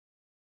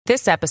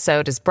This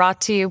episode is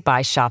brought to you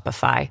by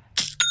Shopify.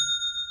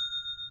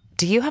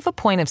 Do you have a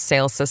point of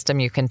sale system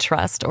you can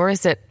trust, or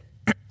is it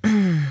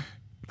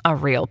a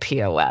real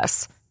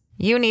POS?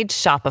 You need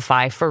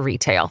Shopify for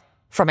retail.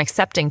 From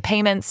accepting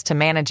payments to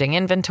managing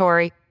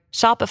inventory,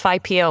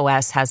 Shopify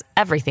POS has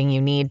everything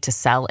you need to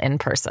sell in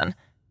person.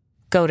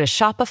 Go to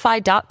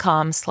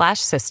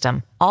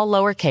shopify.com/system, all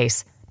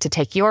lowercase, to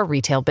take your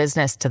retail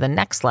business to the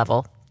next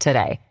level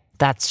today.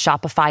 That's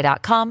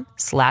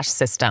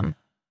shopify.com/system.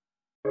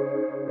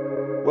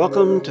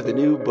 Welcome to the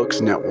New Books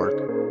Network.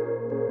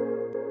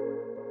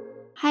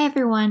 Hi,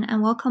 everyone,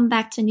 and welcome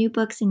back to New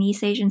Books in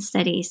East Asian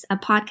Studies, a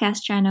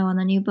podcast channel on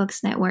the New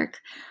Books Network.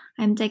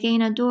 I'm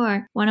Degena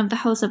Dor, one of the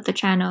hosts of the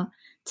channel.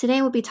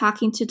 Today, we'll be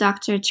talking to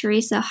Dr.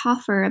 Teresa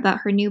Hoffer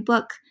about her new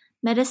book,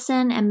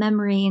 Medicine and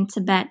Memory in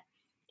Tibet,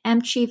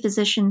 Amchi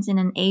Physicians in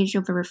an Age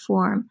of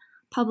Reform,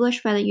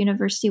 published by the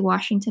University of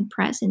Washington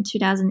Press in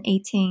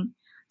 2018.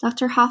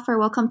 Dr. Hoffer,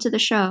 welcome to the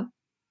show.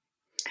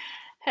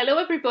 Hello,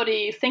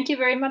 everybody. Thank you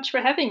very much for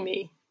having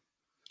me.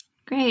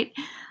 Great.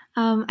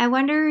 I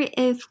wonder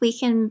if we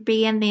can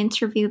begin the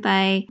interview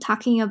by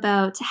talking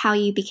about how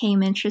you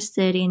became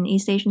interested in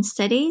East Asian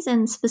studies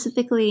and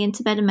specifically in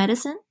Tibetan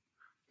medicine.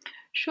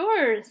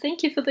 Sure.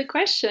 Thank you for the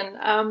question.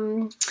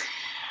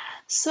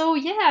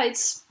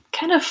 It's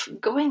kind of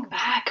going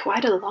back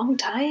quite a long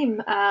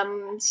time.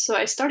 So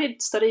I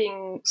started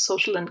studying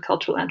social and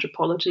cultural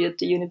anthropology at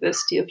the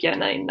University of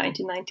Vienna in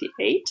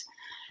 1998.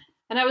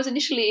 And I was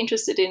initially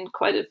interested in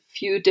quite a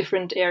few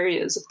different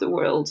areas of the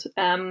world.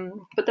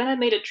 But then I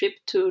made a trip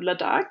to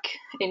Ladakh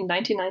in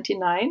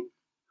 1999.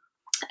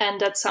 And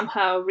that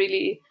somehow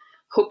really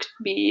hooked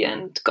me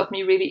and got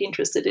me really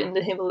interested in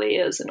the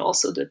Himalayas and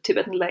also the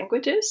Tibetan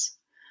languages.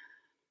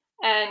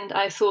 And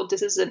I thought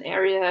this is an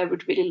area I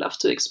would really love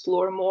to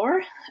explore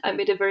more. I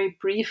made a very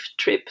brief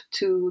trip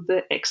to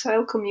the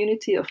exile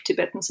community of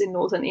Tibetans in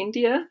northern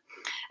India.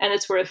 And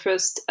it's where I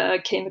first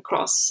came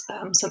across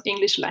some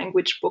English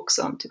language books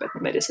on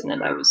Tibetan medicine,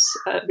 and I was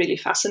really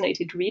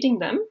fascinated reading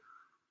them.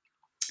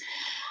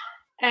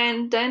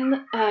 And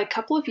then a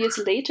couple of years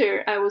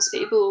later, I was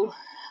able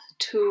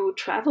to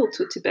travel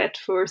to Tibet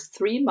for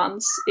 3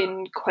 months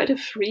in quite a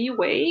free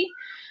way,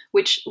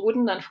 which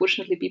wouldn't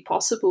unfortunately be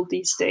possible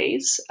these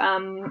days.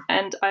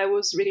 And I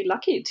was really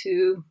lucky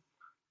to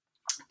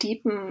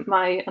deepen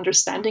my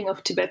understanding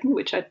of Tibetan,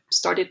 which I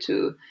started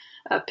to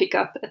pick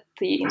up at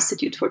the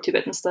Institute for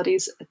Tibetan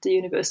Studies at the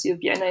University of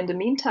Vienna in the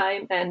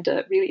meantime, and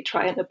really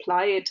try and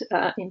apply it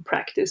in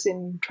practice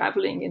in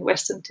traveling in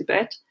Western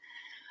Tibet.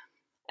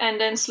 And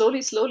then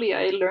slowly,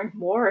 I learned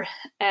more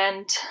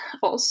and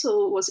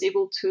also was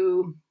able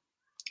to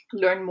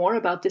learn more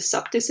about this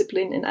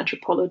subdiscipline in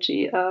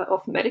anthropology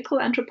of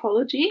medical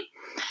anthropology.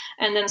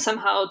 And then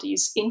somehow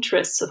these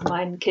interests of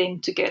mine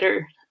came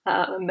together,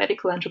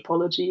 medical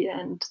anthropology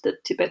and the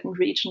Tibetan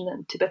region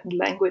and Tibetan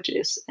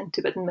languages and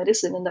Tibetan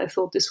medicine. And I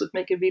thought this would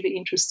make a really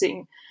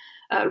interesting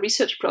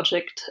research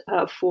project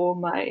for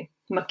my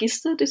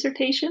magister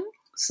dissertation.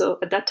 So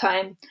at that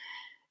time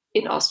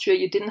in Austria,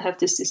 you didn't have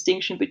this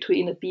distinction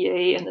between a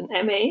BA and an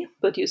MA,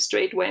 but you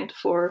straight went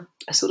for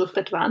a sort of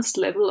advanced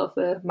level of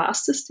a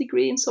master's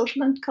degree in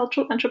social and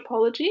cultural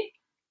anthropology.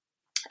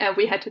 And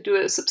we had to do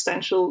a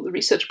substantial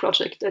research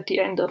project at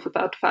the end of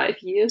about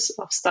 5 years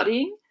of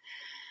studying.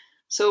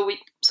 So we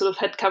sort of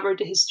had covered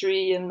the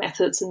history and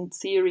methods and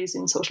theories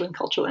in social and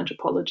cultural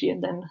anthropology,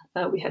 and then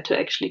we had to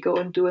actually go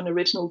and do an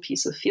original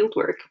piece of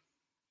fieldwork.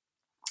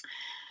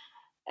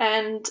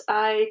 And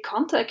I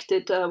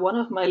contacted one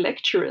of my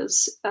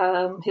lecturers,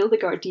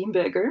 Hildegard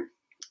Dienberger,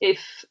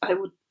 if I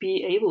would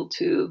be able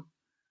to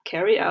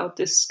carry out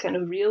this kind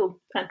of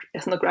real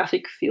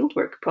ethnographic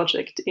fieldwork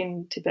project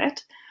in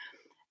Tibet.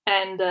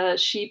 And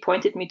she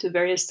pointed me to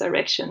various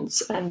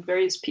directions and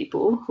various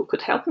people who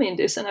could help me in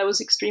this. And I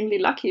was extremely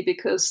lucky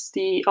because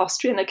the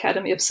Austrian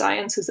Academy of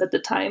Sciences at the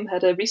time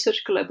had a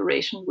research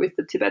collaboration with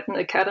the Tibetan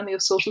Academy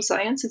of Social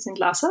Sciences in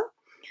Lhasa.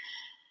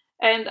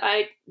 And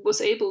I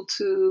was able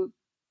to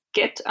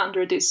get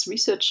under this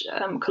research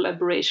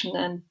collaboration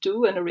and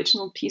do an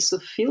original piece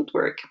of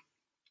fieldwork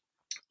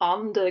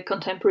on the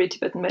contemporary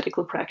Tibetan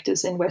medical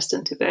practice in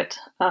Western Tibet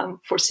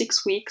for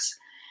 6 weeks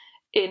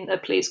in a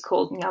place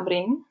called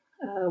Ngamring,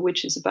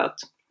 which is about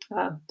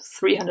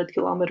 300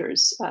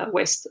 kilometers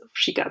west of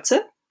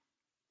Shigatse.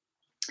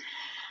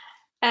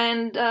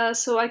 And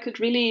so I could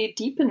really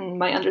deepen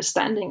my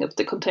understanding of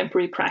the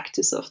contemporary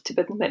practice of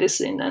Tibetan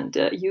medicine and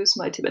use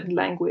my Tibetan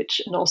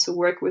language and also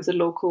work with a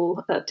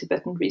local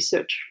Tibetan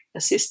research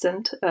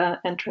assistant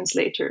and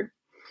translator.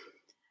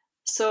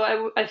 So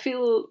I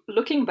feel,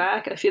 looking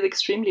back, I feel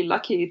extremely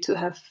lucky to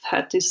have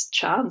had this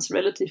chance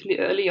relatively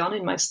early on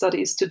in my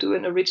studies to do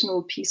an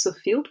original piece of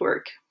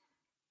fieldwork.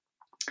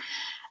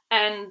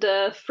 And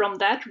from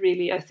that,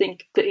 really, I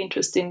think the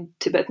interest in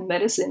Tibetan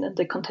medicine and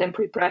the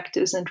contemporary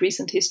practice and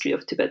recent history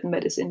of Tibetan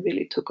medicine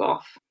really took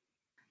off.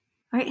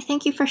 All right,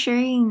 thank you for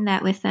sharing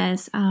that with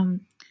us.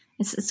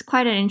 It's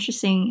quite an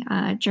interesting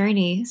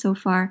journey so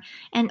far.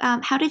 And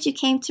how did you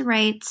came to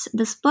write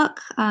this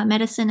book,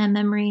 Medicine and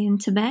Memory in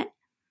Tibet?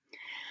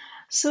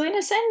 So in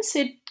a sense,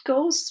 it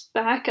goes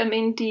back. I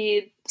mean,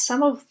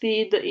 some of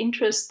the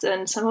interest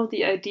and some of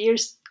the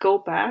ideas go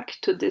back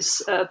to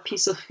this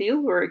piece of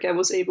fieldwork I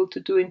was able to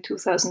do in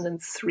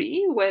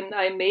 2003 when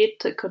I made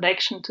a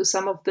connection to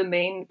some of the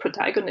main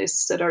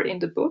protagonists that are in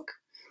the book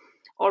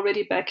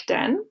already back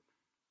then.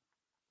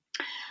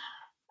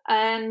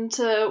 And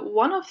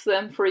one of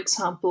them, for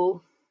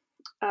example,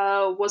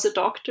 was a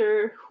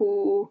doctor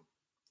who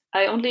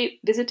I only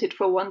visited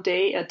for one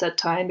day at that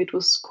time. It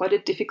was quite a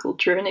difficult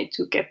journey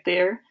to get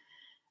there,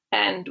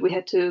 and we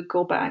had to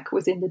go back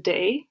within the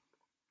day.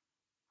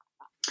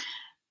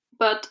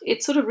 But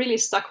it sort of really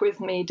stuck with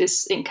me,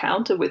 this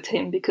encounter with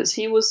him, because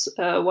he was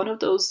one of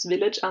those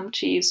village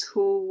amchis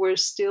who were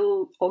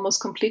still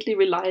almost completely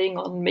relying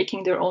on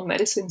making their own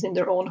medicines in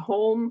their own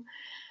home.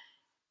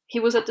 He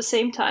was at the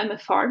same time a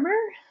farmer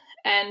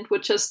and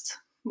would just,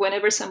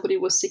 whenever somebody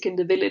was sick in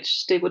the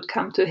village, they would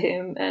come to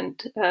him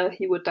and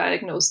he would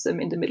diagnose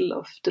them in the middle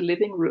of the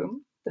living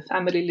room, the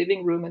family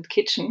living room and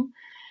kitchen,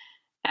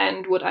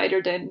 and would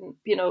either then,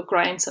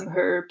 grind some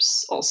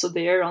herbs also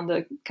there on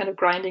the kind of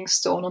grinding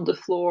stone on the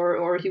floor,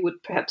 or he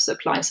would perhaps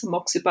apply some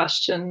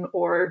moxibustion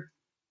or,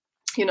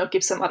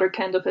 give some other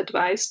kind of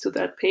advice to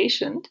that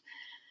patient.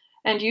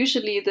 And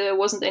usually there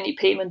wasn't any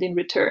payment in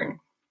return.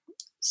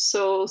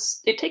 So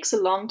it takes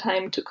a long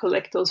time to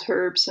collect those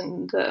herbs,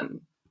 and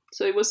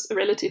so it was a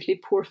relatively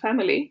poor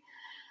family.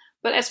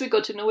 But as we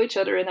got to know each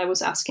other and I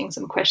was asking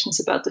some questions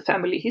about the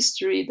family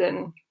history,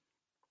 then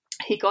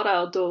he got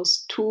out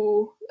those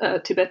two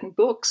Tibetan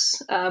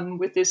books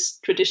with this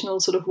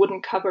traditional sort of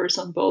wooden covers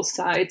on both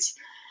sides.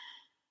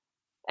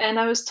 And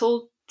I was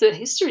told the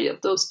history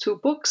of those two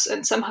books,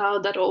 and somehow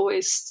that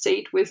always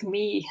stayed with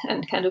me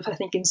and kind of, I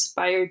think,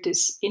 inspired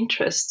this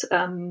interest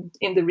in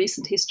the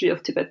recent history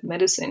of Tibetan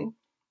medicine.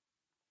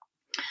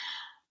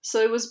 So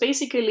it was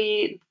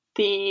basically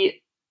the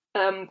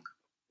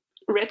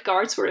Red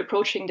Guards were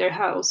approaching their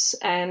house,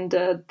 and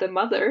the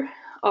mother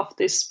of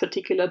this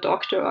particular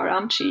doctor,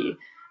 Aramchi,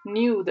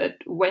 knew that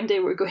when they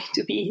were going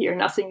to be here,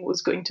 nothing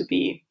was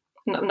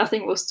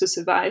to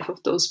survive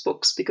of those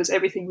books because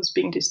everything was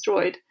being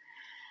destroyed.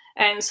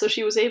 And so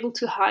she was able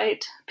to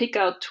pick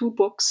out two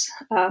books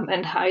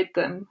and hide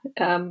them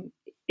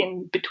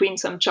in between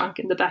some junk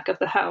in the back of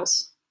the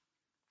house.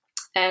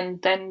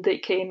 And then they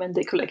came and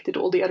they collected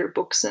all the other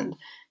books and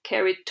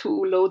carried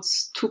two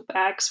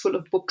bags full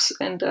of books,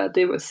 and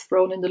they were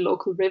thrown in the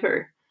local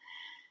river.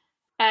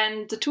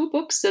 And the two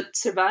books that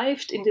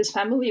survived in this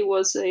family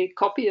was a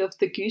copy of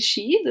the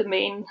Gyushi, the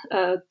main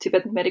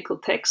Tibetan medical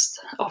text,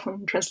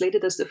 often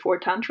translated as the Four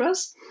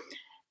Tantras,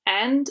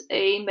 and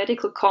a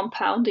medical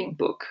compounding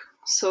book.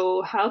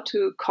 So how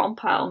to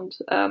compound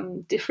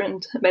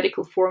different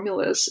medical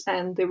formulas.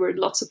 And there were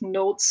lots of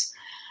notes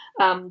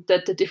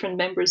that the different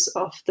members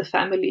of the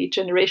family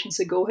generations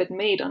ago had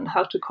made on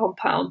how to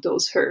compound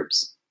those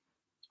herbs.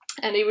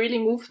 And it really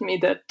moved me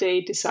that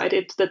they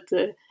decided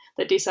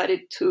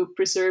to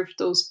preserve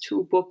those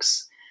two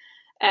books,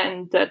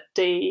 and that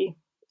they,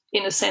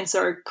 in a sense,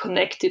 are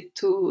connected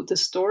to the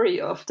story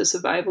of the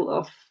survival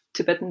of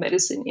Tibetan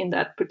medicine in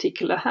that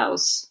particular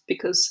house,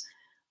 because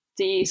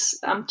these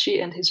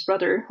Amchi and his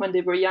brother, when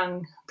they were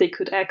young, they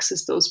could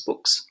access those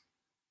books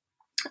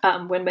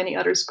when many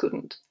others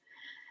couldn't.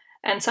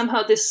 And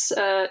somehow this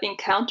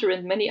encounter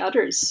and many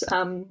others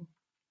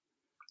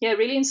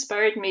really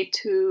inspired me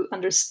to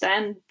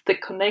understand the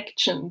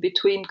connection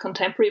between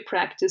contemporary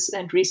practice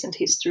and recent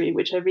history,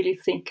 which I really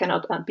think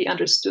cannot be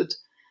understood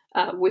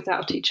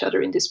without each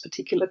other in this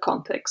particular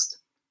context.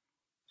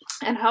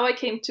 And how I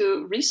came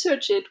to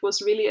research it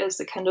was really as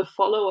a kind of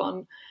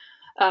follow-on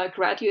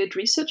graduate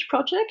research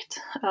project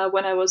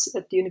when I was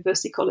at the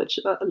University College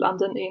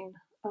London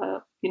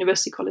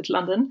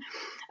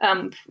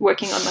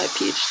working on my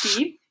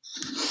PhD.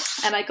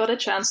 And I got a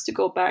chance to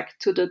go back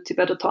to the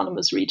Tibet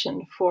Autonomous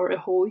Region for a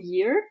whole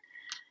year.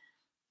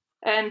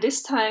 And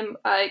this time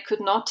I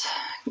could not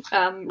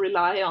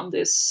rely on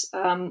this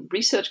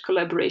research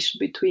collaboration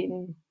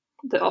between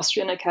the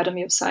Austrian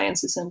Academy of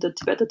Sciences and the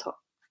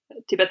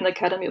Tibetan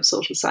Academy of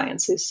Social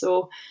Sciences.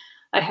 So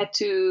I had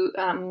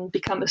to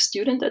become a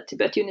student at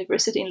Tibet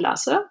University in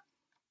Lhasa.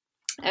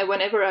 And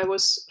whenever I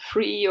was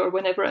free or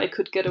whenever I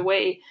could get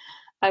away,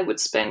 I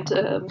would spend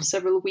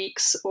several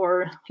weeks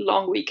or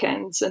long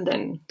weekends and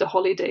then the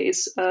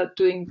holidays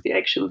doing the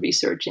actual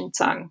research in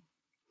Tsang.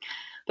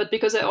 But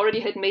because I already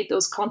had made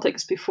those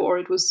contacts before,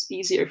 it was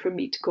easier for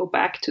me to go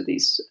back to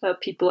these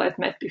people I'd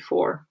met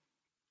before.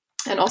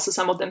 And also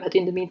some of them had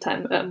in the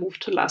meantime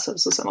moved to Lhasa,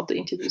 so some of the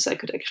interviews I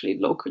could actually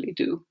locally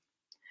do.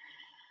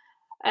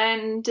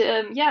 And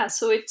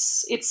so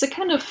it's a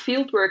kind of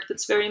fieldwork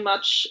that's very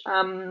much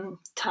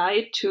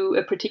tied to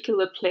a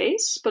particular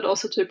place, but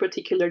also to a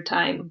particular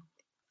time.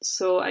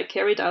 So I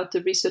carried out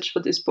the research for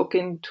this book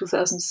in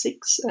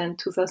 2006 and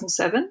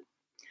 2007.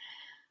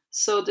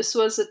 So this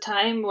was a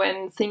time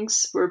when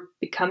things were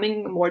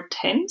becoming more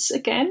tense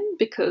again,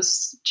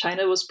 because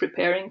China was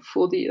preparing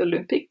for the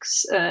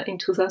Olympics in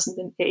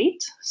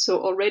 2008.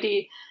 So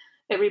already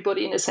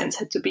everybody, in a sense,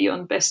 had to be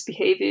on best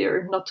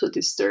behavior, not to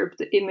disturb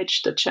the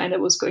image that China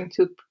was going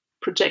to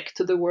project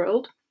to the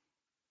world.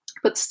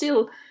 But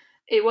still,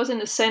 it was,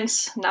 in a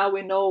sense, now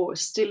we know,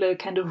 still a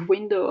kind of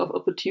window of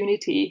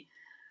opportunity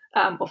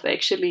of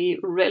actually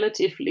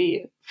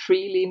relatively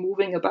freely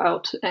moving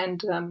about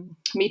and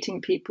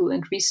meeting people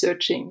and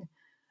researching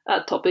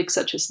topics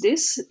such as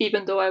this,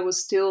 even though I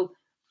was still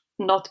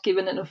not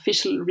given an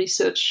official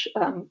research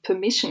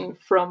permission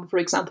from, for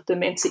example, the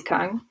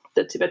Menzinkang,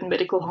 the Tibetan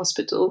Medical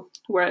Hospital,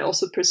 where I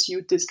also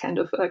pursued this kind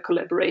of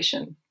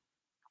collaboration.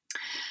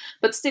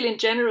 But still, in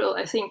general,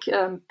 I think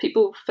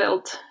people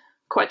felt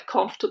quite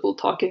comfortable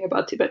talking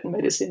about Tibetan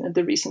medicine and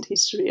the recent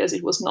history, as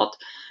it was not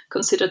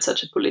considered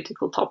such a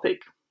political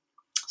topic.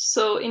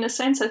 So in a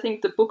sense, I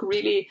think the book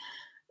really,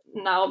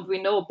 now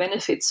we know,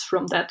 benefits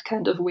from that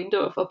kind of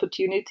window of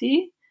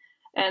opportunity,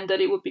 and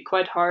that it would be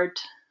quite hard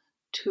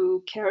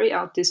to carry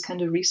out this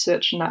kind of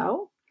research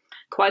now,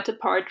 quite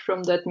apart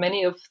from that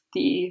many of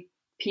the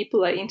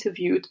people I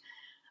interviewed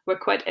were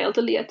quite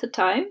elderly at the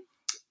time,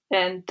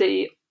 and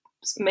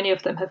many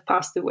of them have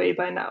passed away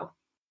by now.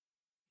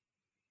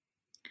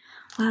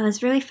 Wow,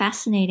 that's really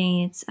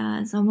fascinating. It's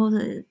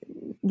almost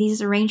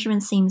these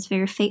arrangements seems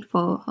very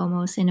fateful,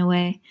 almost in a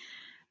way.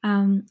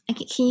 Can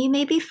you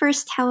maybe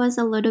first tell us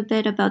a little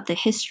bit about the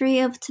history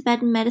of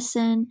Tibetan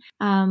medicine?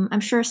 I'm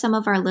sure some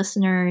of our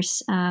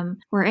listeners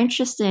who are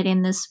interested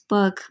in this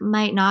book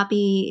might not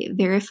be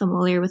very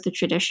familiar with the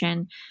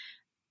tradition.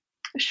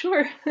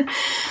 Sure.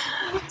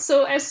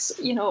 So, as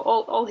you know,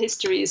 all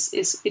history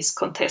is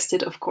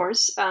contested, of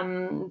course.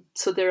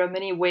 So there are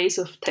many ways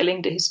of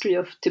telling the history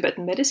of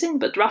Tibetan medicine,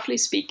 but roughly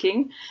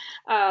speaking,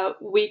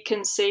 we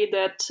can say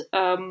that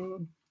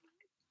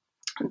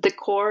the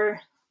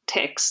core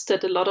text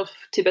that a lot of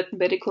Tibetan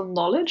medical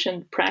knowledge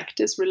and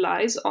practice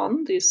relies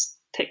on, this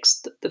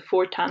text, the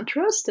Four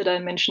Tantras that I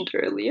mentioned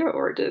earlier,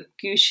 or the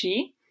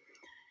Gyushi,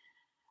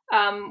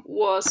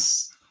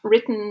 was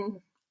written,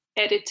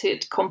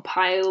 edited,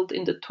 compiled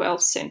in the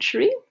 12th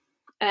century.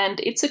 And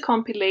it's a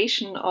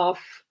compilation of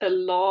a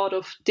lot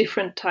of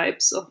different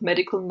types of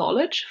medical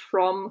knowledge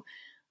from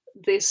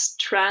this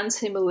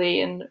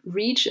trans-Himalayan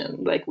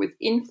region, like with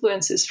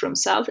influences from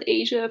South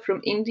Asia,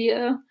 from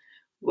India,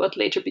 what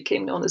later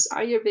became known as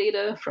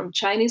Ayurveda, from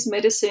Chinese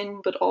medicine,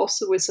 but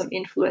also with some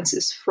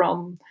influences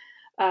from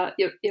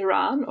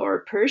Iran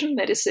or Persian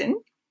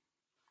medicine,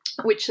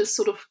 which has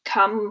sort of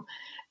come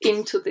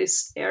into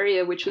this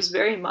area, which was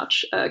very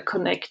much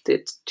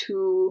connected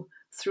through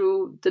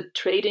the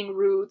trading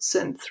routes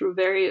and through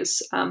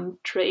various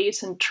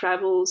trades and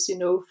travels,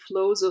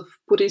 flows of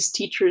Buddhist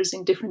teachers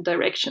in different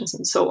directions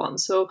and so on.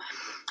 So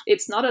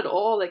it's not at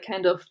all a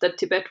kind of that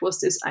Tibet was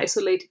this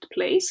isolated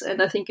place.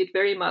 And I think it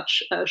very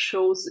much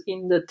shows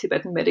in the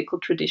Tibetan medical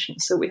tradition.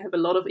 So we have a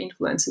lot of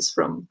influences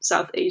from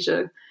South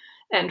Asia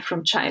and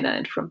from China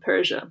and from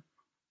Persia.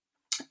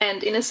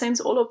 And in a sense,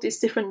 all of this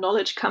different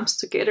knowledge comes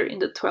together in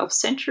the 12th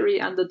century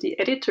under the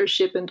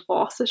editorship and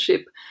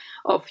authorship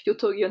of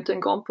Yuto Gyönten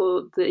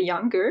Gompo the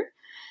Younger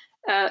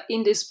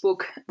in this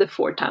book, The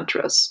Four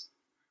Tantras.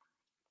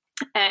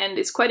 And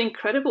it's quite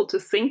incredible to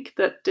think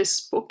that this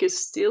book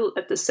is still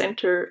at the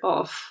center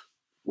of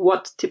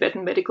what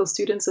Tibetan medical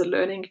students are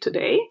learning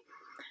today.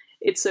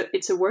 It's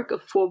a work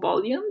of 4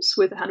 volumes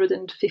with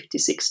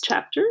 156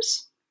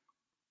 chapters.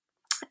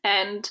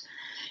 And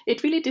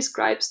it really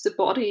describes the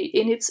body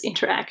in its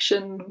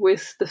interaction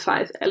with the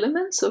 5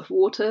 elements of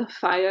water,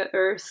 fire,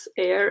 earth,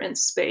 air, and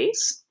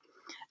space,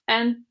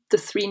 and the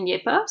 3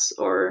 nyepas,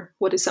 or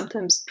what is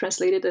sometimes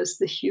translated as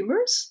the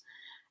humors,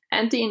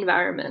 and the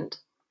environment.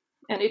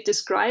 And it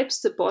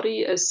describes the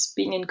body as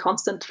being in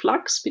constant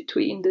flux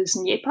between this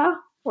nyepa,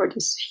 or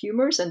these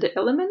humors, and the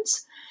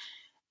elements.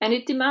 And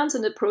it demands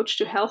an approach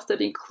to health that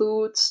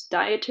includes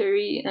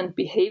dietary and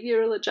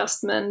behavioral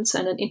adjustments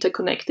and an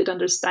interconnected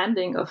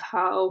understanding of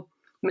how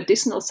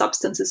medicinal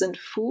substances and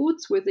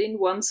foods within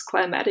one's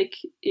climatic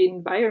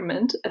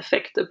environment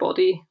affect the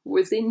body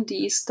within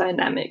these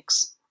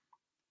dynamics.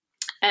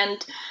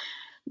 And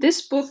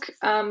this book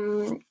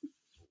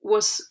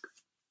was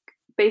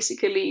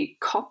basically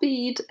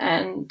copied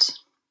and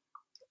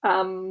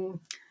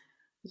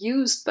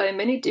used by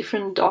many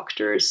different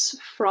doctors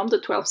from the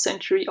 12th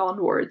century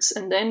onwards.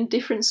 And then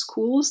different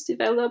schools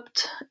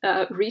developed,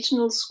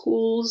 regional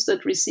schools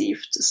that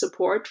received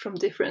support from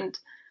different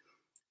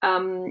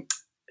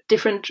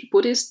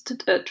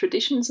Buddhist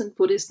traditions and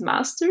Buddhist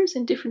masters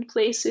in different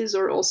places,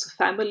 or also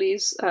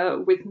families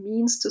with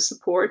means to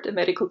support a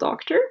medical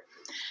doctor.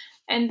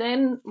 And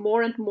then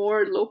more and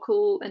more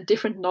local and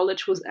different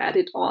knowledge was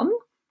added on.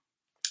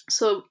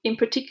 So in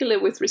particular,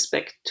 with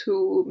respect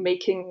to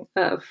making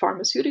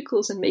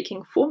pharmaceuticals and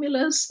making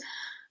formulas,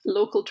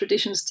 local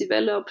traditions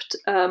developed,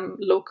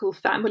 local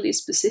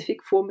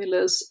family-specific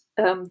formulas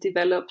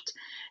developed,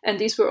 and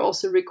these were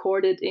also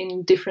recorded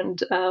in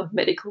different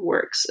medical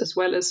works, as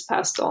well as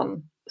passed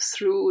on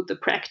through the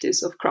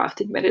practice of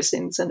crafting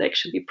medicines and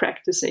actually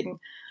practicing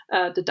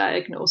the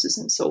diagnosis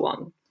and so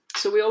on.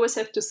 So we always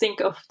have to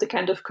think of the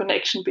kind of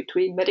connection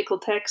between medical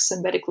texts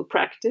and medical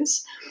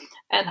practice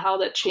and how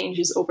that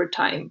changes over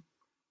time.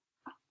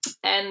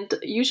 And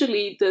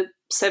usually the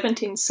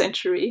 17th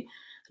century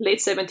late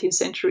 17th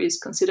century is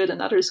considered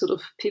another sort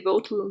of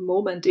pivotal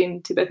moment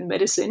in Tibetan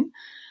medicine,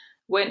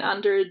 when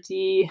under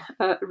the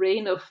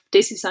reign of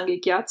Desi Sangye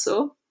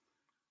Gyatso,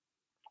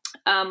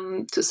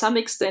 to some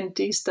extent,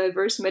 these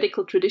diverse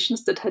medical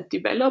traditions that had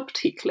developed,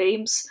 he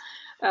claims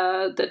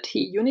that he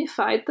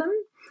unified them.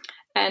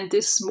 And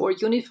this more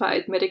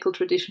unified medical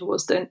tradition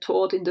was then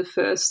taught in the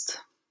first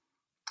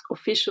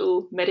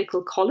official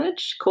medical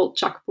college called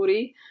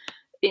Chakpuri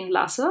in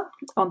Lhasa,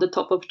 on the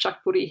top of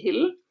Chakpuri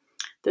Hill,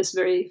 this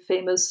very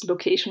famous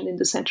location in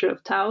the center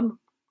of town,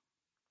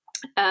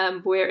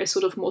 where a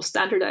sort of more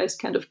standardized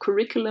kind of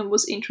curriculum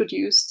was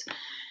introduced.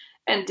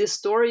 And the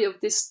story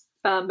of this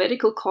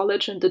medical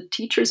college and the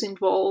teachers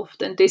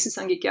involved, and Desi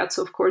Sangye Gyatso,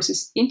 of course,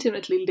 is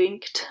intimately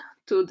linked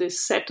to this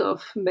set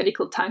of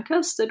medical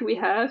tankas that we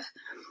have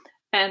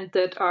and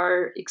that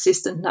are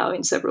existent now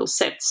in several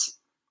sets,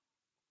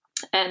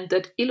 and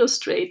that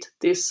illustrate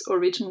this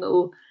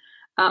original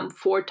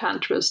Four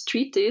Tantras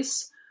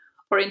treatise,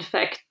 or in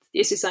fact,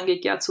 Desi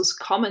Sangye Gyatso's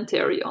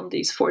commentary on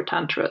these Four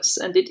Tantras.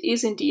 And it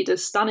is indeed a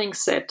stunning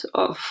set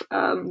of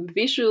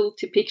visual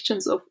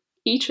depictions of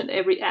each and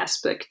every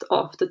aspect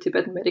of the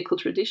Tibetan medical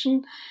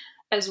tradition,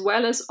 as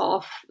well as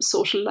of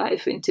social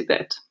life in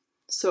Tibet.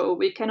 So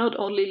we can not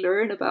only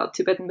learn about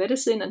Tibetan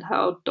medicine and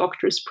how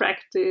doctors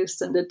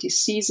practiced and the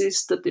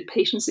diseases that the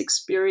patients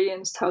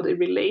experienced, how they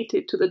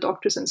related to the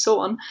doctors and so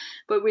on,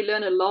 but we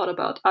learn a lot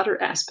about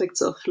other aspects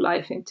of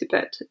life in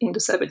Tibet in the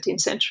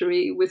 17th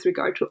century with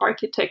regard to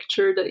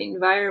architecture, the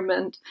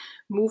environment,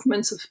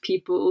 movements of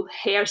people,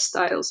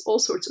 hairstyles, all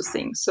sorts of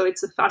things. So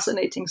it's a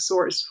fascinating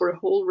source for a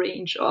whole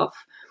range of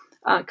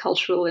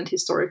cultural and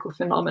historical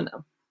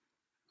phenomena.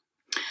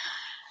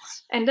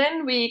 And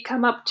then we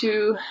come up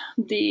to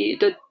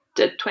the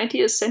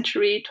 20th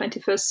century,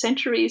 21st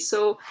century.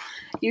 So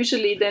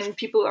usually then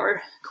people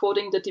are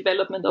quoting the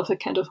development of a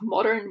kind of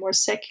modern, more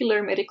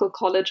secular medical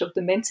college of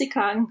the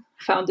Menzinkang,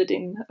 founded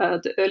in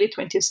the early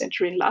 20th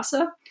century in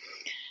Lhasa.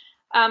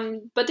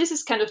 But this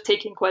is kind of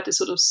taking quite a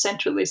sort of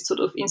centralist, sort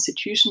of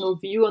institutional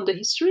view on the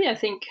history. I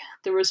think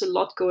there was a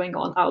lot going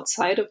on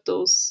outside of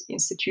those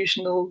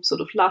institutional, sort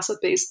of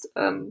Lhasa-based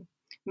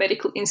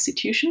medical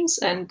institutions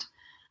and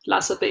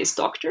Lhasa-based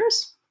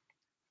doctors.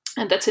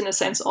 And that's in a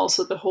sense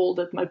also the hole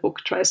that my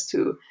book tries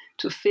to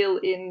fill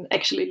in,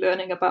 actually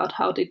learning about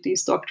how did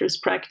these doctors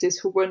practice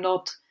who were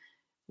not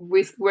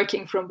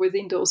working from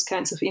within those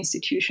kinds of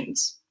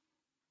institutions.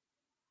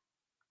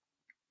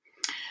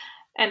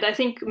 And I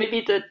think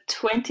maybe the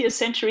 20th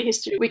century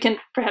history, we can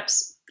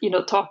perhaps, we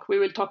will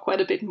talk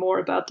quite a bit more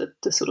about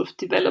the sort of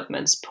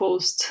developments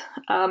post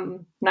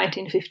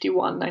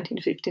 1951,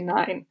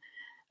 1959,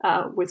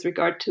 with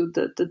regard to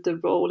the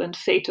role and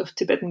fate of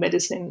Tibetan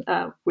medicine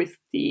with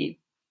the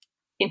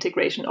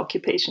integration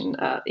occupation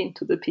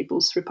into the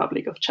People's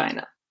Republic of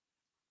China.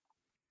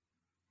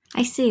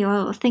 I see.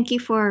 Well, thank you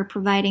for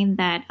providing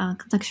that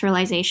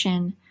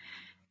contextualization.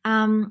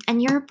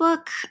 And your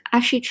book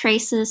actually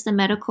traces the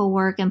medical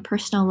work and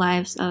personal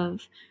lives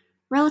of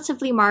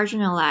relatively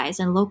marginalized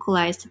and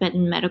localized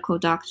Tibetan medical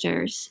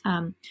doctors,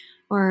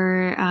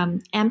 or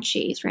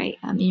Amchis, right?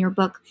 In your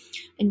book,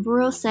 in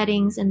rural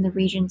settings in the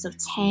regions of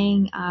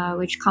Tang,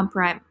 which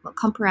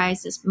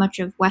comprises much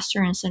of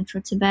Western and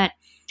Central Tibet.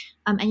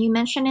 And you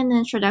mentioned in the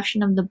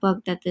introduction of the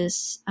book that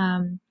this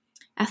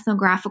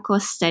ethnographical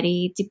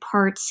study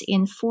departs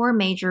in four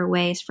major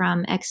ways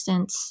from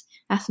extant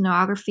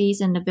ethnographies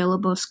and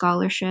available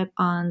scholarship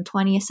on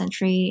 20th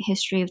century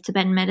history of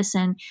Tibetan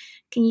medicine.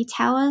 Can you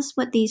tell us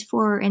what these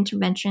four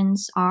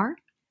interventions are?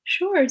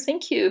 Sure,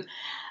 thank you.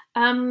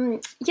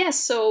 Yes,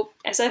 so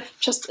as I've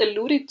just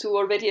alluded to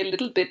already a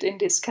little bit in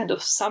this kind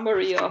of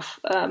summary of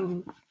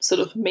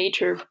sort of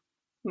major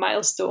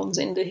milestones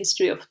in the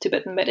history of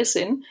Tibetan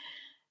medicine,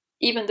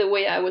 even the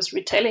way I was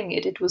retelling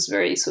it, it was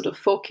very sort of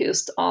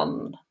focused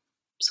on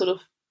sort of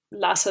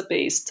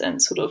Lhasa-based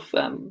and sort of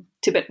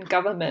Tibetan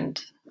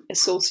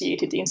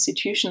government-associated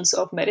institutions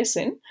of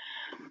medicine.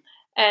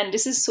 And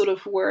this is sort of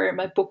where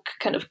my book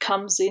kind of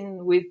comes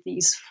in with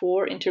these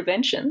four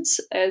interventions,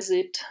 as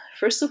it,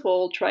 first of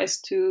all, tries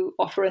to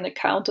offer an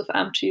account of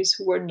Amchis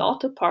who were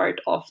not a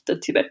part of the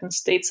Tibetan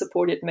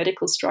state-supported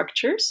medical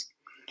structures,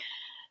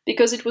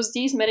 because it was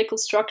these medical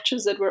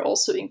structures that were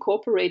also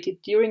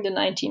incorporated during the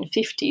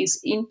 1950s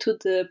into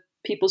the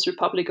People's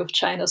Republic of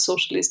China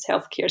socialist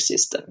healthcare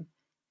system.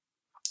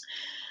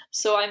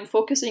 So I'm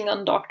focusing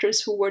on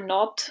doctors who were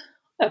not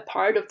a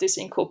part of this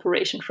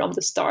incorporation from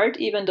the start,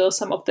 even though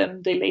some of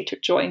them they later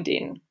joined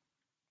in.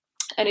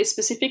 And it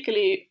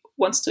specifically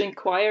wants to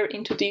inquire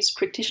into these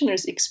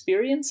practitioners'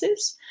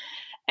 experiences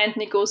and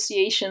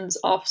negotiations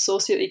of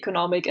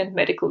socioeconomic and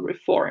medical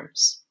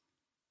reforms.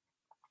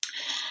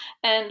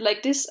 And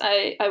like this,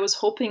 I was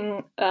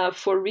hoping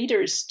for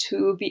readers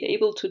to be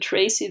able to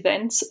trace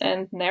events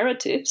and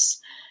narratives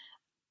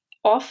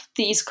of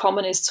these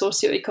communist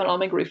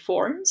socioeconomic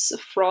reforms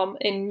from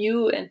a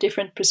new and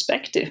different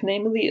perspective,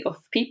 namely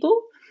of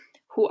people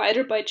who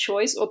either by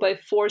choice or by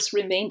force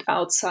remained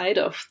outside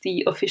of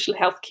the official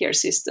healthcare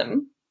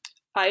system,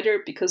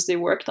 either because they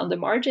worked on the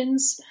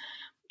margins,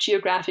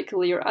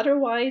 geographically or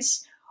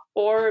otherwise,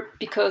 or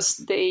because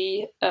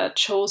they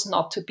chose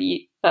not to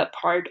be a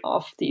part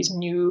of these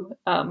new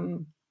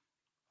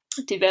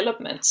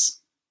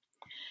developments.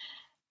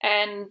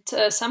 And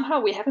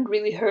somehow we haven't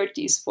really heard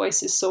these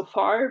voices so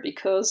far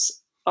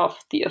because of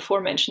the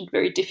aforementioned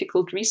very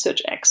difficult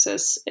research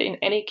access in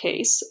any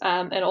case,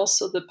 and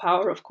also the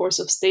power, of course,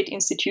 of state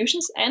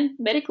institutions and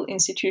medical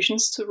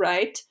institutions to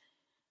write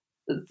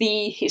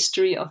the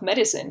history of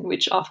medicine,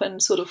 which often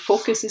sort of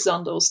focuses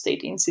on those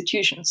state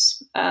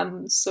institutions.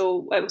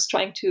 So I was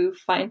trying to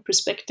find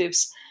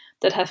perspectives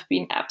that have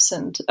been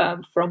absent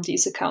from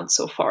these accounts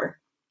so far.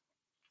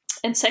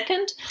 And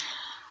second,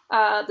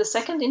 the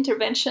second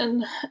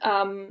intervention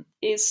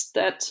is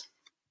that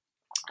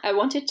I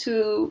wanted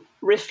to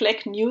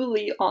reflect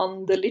newly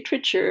on the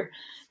literature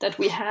that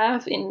we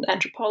have in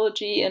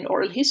anthropology and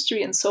oral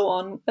history and so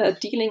on,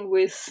 dealing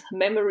with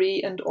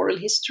memory and oral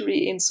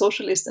history in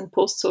socialist and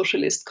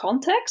post-socialist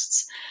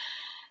contexts.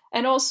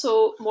 And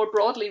also more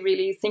broadly,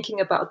 really thinking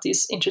about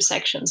these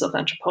intersections of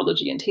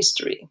anthropology and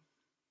history.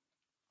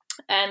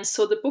 And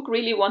so the book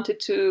really wanted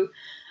to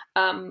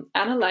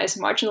analyze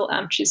marginal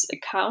Amchi's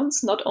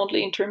accounts, not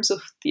only in terms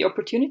of the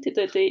opportunity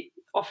that they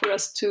offer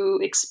us to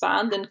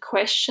expand and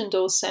question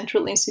those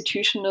central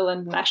institutional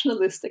and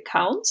nationalist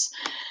accounts,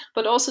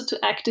 but also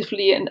to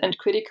actively and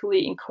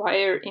critically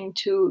inquire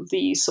into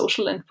the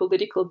social and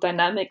political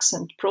dynamics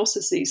and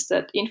processes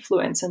that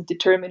influence and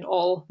determine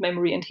all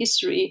memory and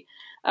history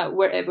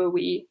wherever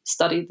we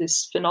study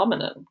this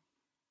phenomenon.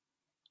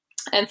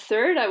 And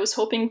third, I was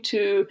hoping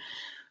to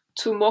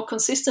more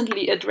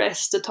consistently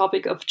address the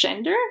topic of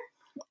gender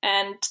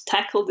and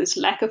tackle this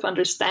lack of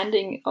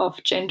understanding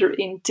of gender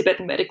in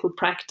Tibetan medical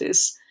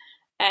practice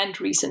and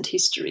recent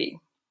history.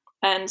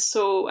 And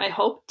so I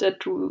hoped that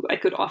I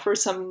could offer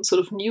some sort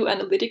of new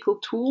analytical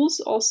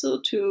tools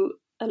also to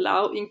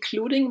allow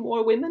including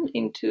more women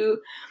in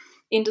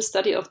the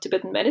study of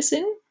Tibetan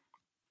medicine,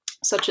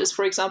 such as,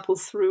 for example,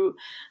 through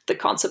the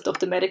concept of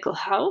the medical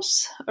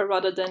house,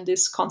 rather than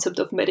this concept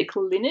of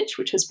medical lineage,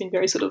 which has been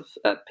very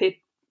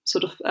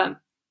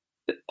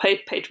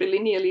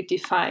patrilineally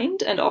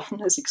defined and often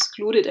has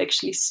excluded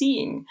actually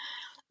seeing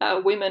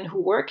women who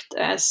worked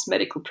as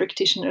medical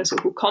practitioners or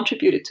who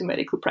contributed to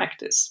medical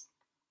practice.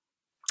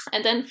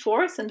 And then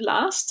fourth and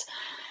last,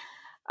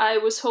 I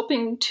was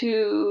hoping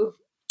to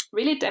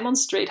really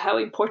demonstrate how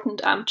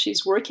important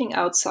Amchi's working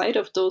outside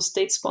of those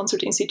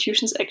state-sponsored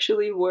institutions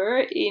actually were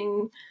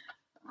in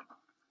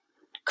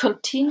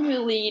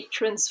continually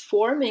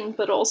transforming,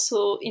 but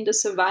also in the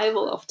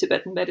survival of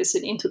Tibetan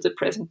medicine into the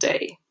present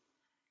day.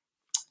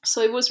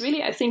 So it was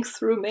really, I think,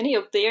 through many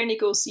of their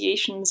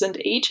negotiations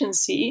and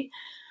agency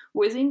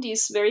within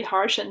these very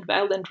harsh and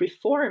violent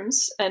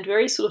reforms and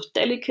very sort of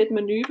delicate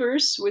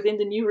maneuvers within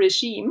the new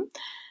regime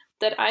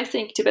that I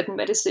think Tibetan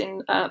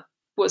medicine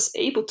was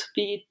able to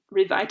be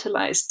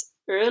revitalized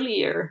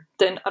earlier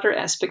than other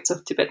aspects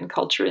of Tibetan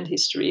culture and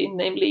history,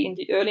 namely in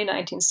the early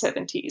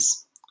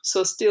 1970s.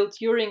 So still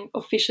during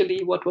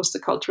officially what was the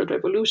Cultural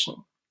Revolution.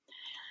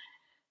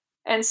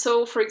 And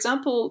so, for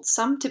example,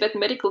 some Tibetan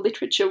medical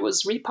literature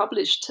was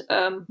republished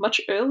much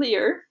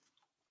earlier,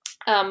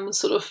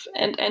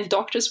 and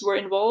doctors were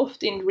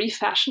involved in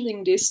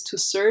refashioning this to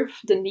serve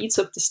the needs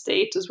of the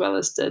state as well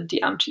as the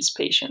Amchi's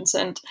patients.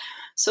 And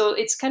so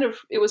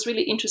it was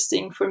really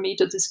interesting for me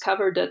to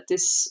discover that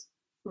this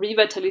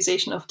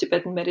revitalization of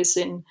Tibetan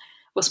medicine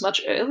was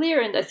much earlier.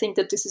 And I think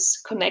that this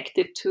is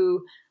connected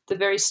to the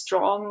very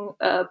strong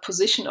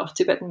position of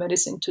Tibetan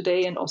medicine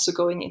today and also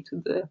going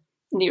into the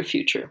near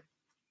future.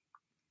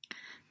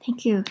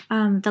 Thank you.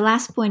 The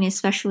last point is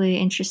especially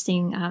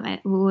interesting.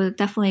 We will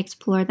definitely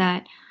explore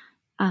that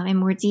in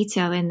more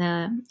detail in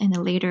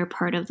the later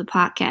part of the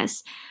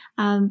podcast.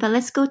 But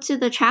let's go to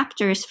the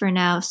chapters for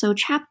now. So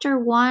chapter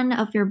 1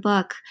 of your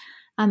book,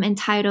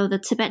 entitled The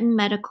Tibetan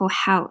Medical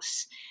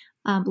House,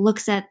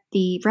 looks at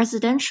the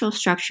residential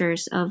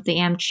structures of the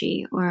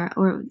Amchi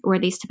or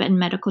these Tibetan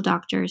medical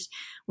doctors,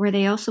 where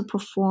they also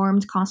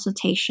performed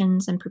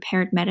consultations and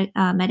prepared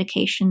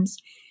medications.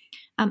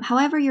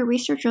 However, your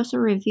research also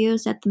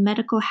reveals that the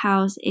medical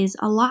house is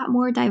a lot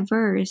more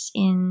diverse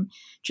in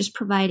just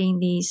providing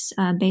these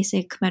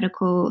basic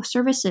medical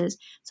services.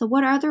 So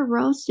what other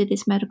roles did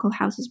these medical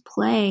houses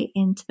play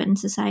in Tibetan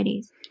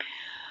societies?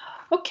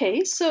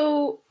 Okay,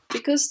 so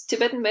because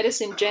Tibetan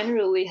medicine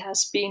generally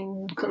has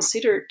been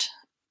considered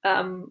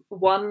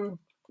one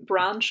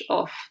branch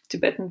of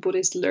Tibetan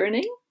Buddhist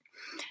learning,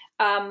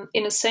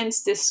 in a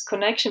sense, this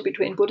connection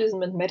between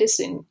Buddhism and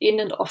medicine in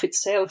and of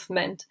itself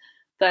meant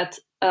that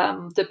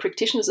the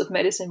practitioners of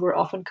medicine were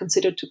often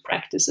considered to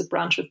practice a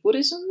branch of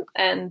Buddhism,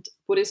 and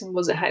Buddhism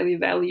was a highly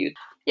valued.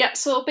 Yeah,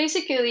 so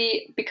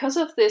basically, because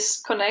of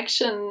this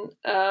connection,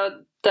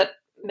 that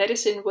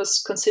medicine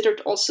was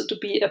considered also to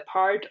be a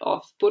part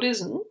of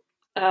Buddhism.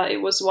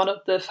 It was one of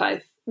the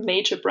 5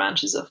 major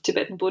branches of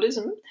Tibetan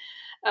Buddhism.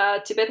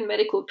 Tibetan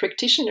medical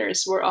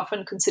practitioners were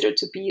often considered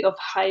to be of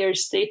higher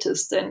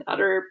status than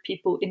other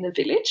people in the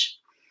village.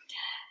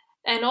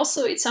 And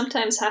also, it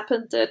sometimes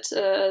happened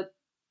that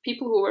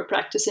people who were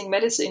practicing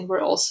medicine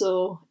were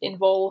also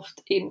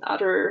involved in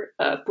other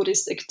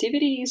Buddhist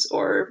activities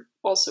or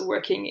also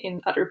working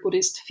in other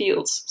Buddhist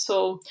fields.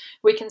 So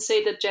we can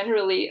say that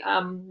generally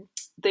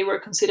they were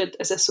considered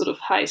as a sort of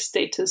high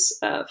status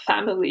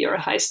family or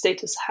a high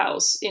status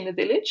house in a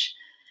village.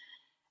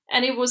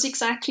 And it was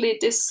exactly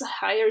this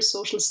higher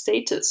social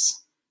status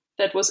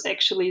that was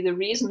actually the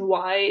reason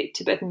why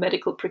Tibetan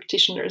medical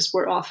practitioners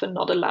were often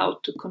not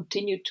allowed to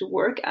continue to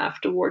work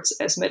afterwards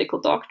as medical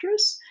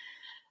doctors,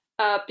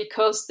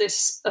 because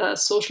this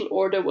social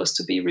order was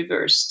to be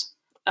reversed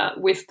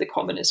with the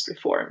communist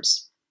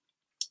reforms.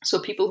 So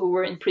people who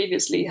were in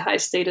previously high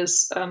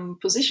status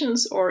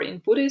positions or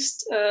in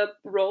Buddhist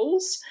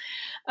roles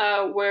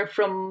were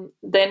from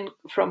early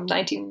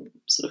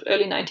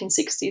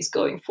 1960s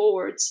going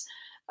forwards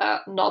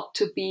not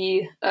to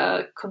be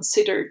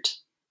considered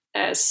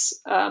as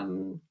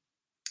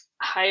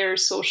higher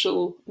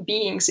social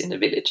beings in the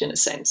village, in a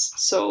sense.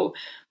 So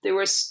there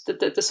was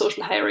the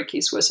social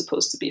hierarchies were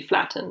supposed to be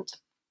flattened,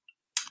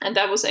 and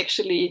that was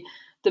actually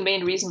the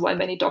main reason why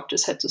many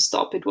doctors had to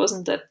stop. It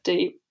wasn't that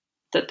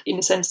in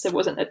a sense there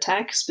was an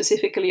attack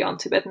specifically on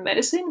Tibetan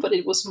medicine, but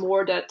it was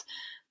more that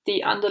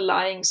the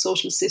underlying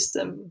social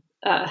system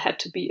had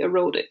to be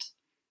eroded,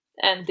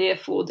 and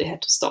therefore they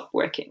had to stop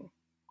working.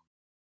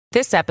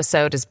 This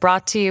episode is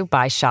brought to you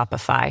by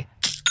Shopify.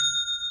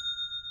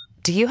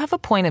 Do you have a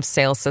point of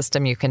sale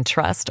system you can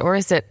trust, or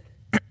is it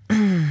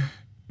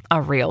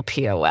a real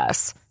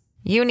POS?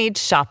 You need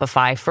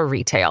Shopify for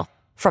retail.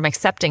 From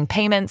accepting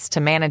payments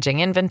to managing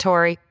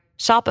inventory,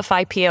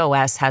 Shopify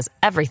POS has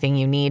everything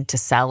you need to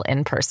sell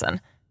in person.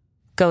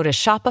 Go to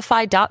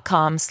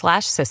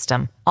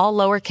shopify.com/system, all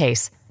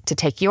lowercase, to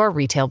take your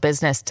retail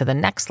business to the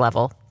next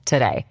level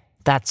today.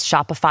 That's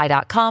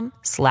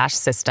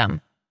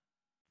shopify.com/system.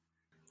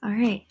 All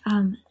right.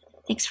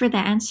 Thanks for the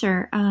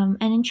answer. And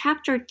in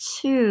Chapter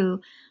 2,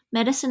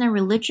 Medicine and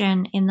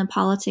Religion in the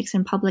Politics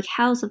and Public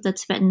Health of the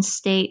Tibetan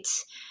State,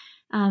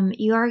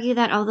 you argue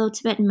that although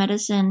Tibetan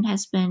medicine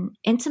has been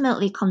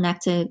intimately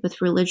connected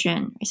with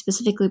religion,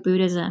 specifically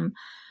Buddhism,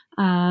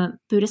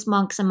 Buddhist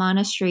monks and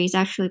monasteries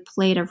actually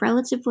played a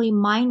relatively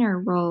minor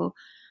role,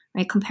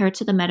 right, compared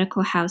to the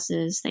medical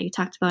houses that you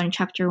talked about in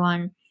Chapter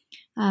 1,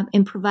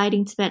 in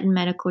providing Tibetan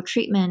medical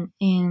treatment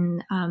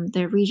in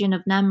the region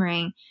of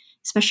Namring,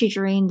 especially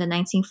during the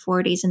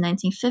 1940s and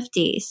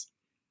 1950s.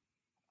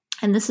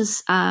 And this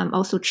is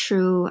also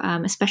true,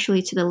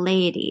 especially to the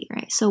laity,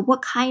 right? So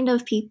what kind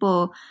of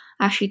people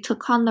actually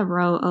took on the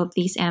role of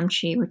these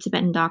amchi or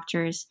Tibetan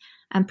doctors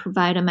and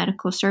provided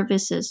medical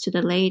services to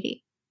the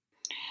laity?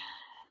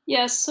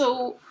 Yeah,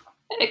 so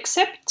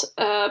except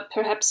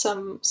perhaps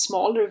some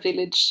smaller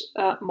village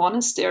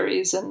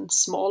monasteries and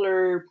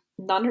smaller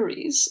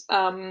nunneries,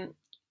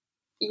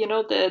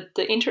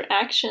 the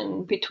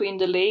interaction between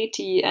the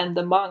laity and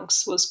the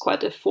monks was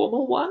quite a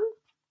formal one.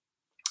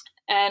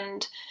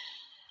 And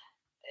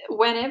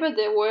whenever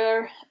there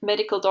were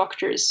medical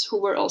doctors who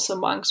were also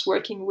monks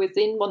working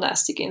within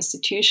monastic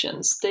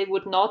institutions, they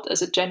would not,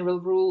 as a general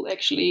rule,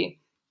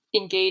 actually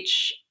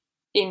engage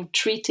in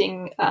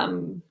treating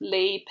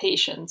lay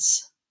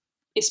patients,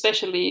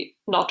 especially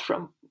not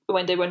from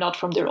when they were not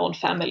from their own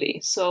family.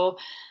 So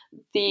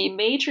the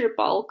major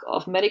bulk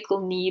of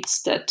medical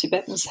needs that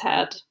Tibetans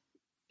had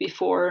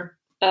before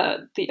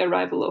the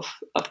arrival of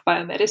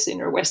biomedicine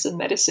or Western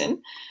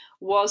medicine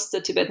was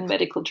the Tibetan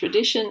medical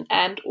tradition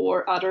and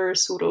or other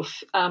sort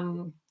of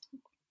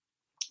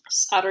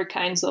other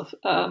kinds of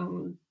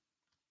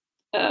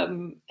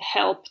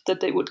help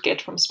that they would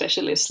get from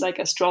specialists like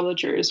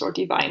astrologers or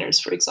diviners,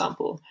 for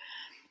example.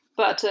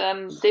 But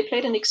they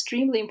played an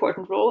extremely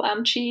important role,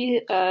 amchi,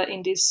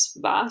 in these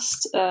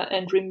vast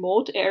and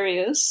remote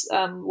areas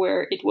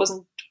where it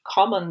wasn't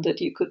common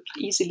that you could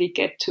easily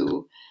get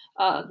to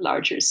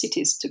larger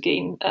cities to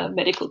gain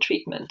medical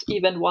treatment,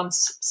 even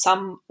once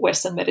some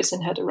Western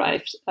medicine had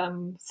arrived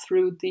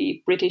through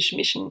the British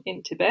mission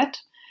in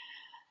Tibet.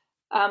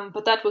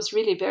 But that was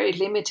really very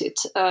limited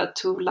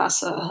to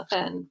Lhasa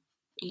and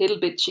a little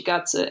bit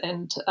Shigatse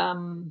and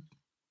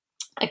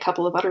a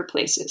couple of other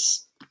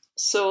places.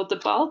 So the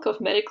bulk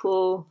of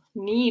medical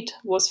need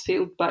was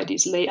filled by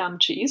these lay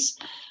amchis,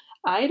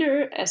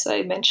 either, as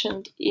I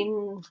mentioned,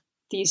 in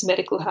these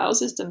medical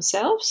houses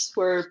themselves,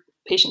 where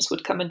patients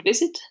would come and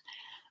visit,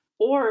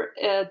 or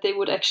they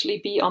would actually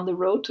be on the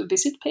road to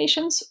visit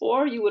patients,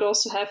 or you would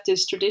also have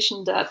this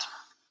tradition that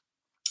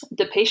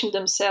the patient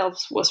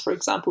themselves was, for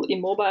example,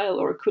 immobile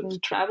or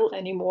couldn't travel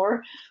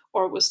anymore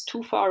or was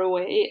too far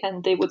away,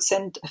 and they would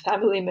send a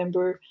family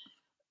member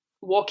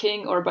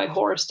walking or by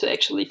horse to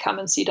actually come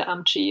and see the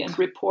amchi and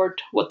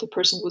report what the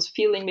person was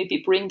feeling, maybe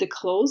bring the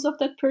clothes of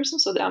that person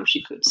so the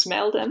amchi could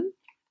smell them.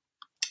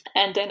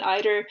 And then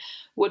either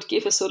would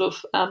give a sort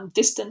of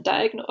distant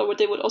diagnosis, or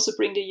they would also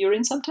bring the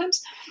urine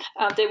sometimes.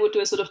 They would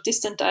do a sort of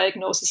distant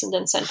diagnosis and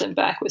then send them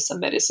back with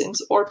some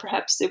medicines, or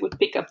perhaps they would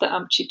pick up the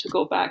amchi to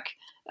go back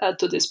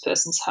to this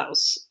person's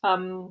house.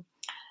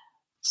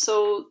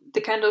 So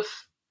the kind of,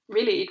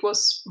 really, it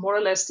was more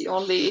or less the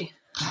only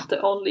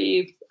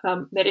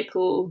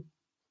medical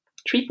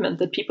treatment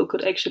that people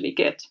could actually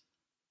get.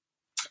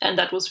 And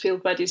that was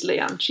filled by these lay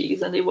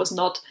amchis, and it was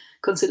not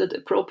considered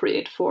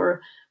appropriate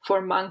for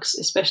monks,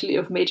 especially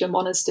of major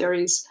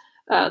monasteries,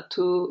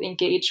 to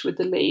engage with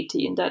the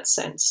laity in that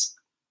sense.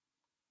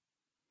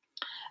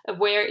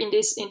 Where in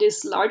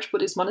these large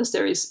Buddhist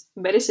monasteries,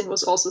 medicine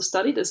was also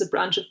studied as a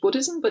branch of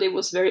Buddhism, but it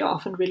was very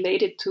often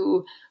related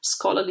to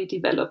scholarly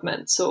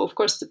development. So, of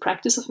course, the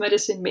practice of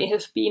medicine may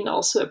have been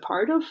also a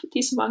part of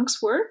these monks'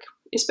 work,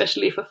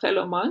 especially for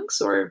fellow monks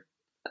or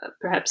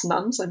perhaps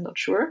nuns, I'm not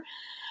sure.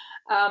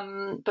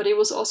 But it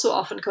was also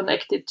often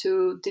connected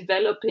to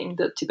developing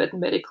the Tibetan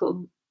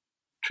medical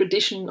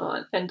tradition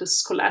and the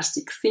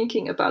scholastic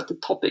thinking about the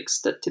topics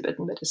that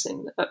Tibetan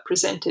medicine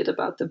presented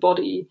about the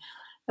body,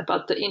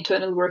 about the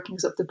internal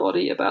workings of the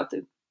body, about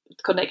the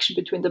connection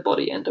between the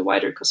body and the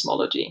wider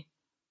cosmology.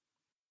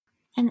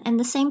 And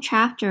the same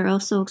chapter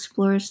also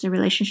explores the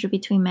relationship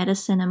between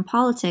medicine and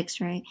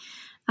politics, right?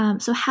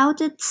 So how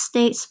did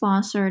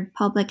state-sponsored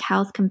public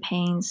health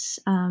campaigns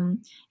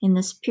in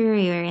this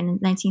period, in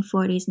the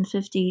 1940s and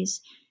 50s,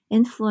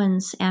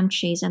 influence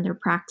amchis and their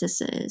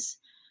practices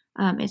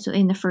so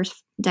in the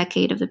first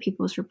decade of the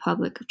People's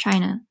Republic of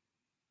China?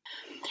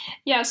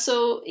 Yeah,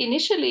 so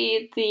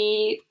initially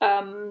the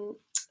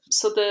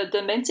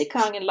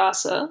Mentzikang in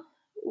Lhasa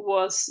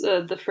was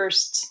the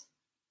first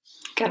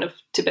kind of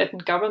Tibetan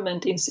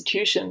government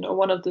institution, or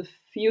one of the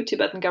few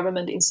Tibetan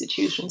government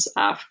institutions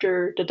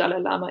after the Dalai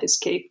Lama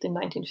escaped in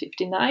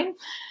 1959,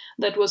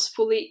 that was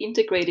fully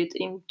integrated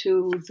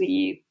into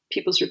the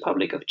People's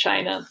Republic of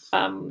China.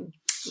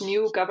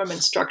 New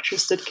government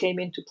structures that came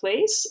into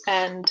place,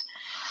 and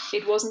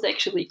it wasn't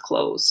actually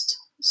closed.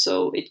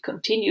 So it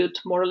continued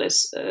more or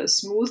less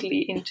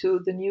smoothly into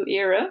the new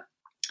era.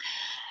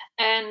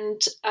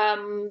 And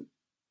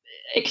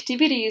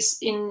activities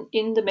in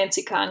the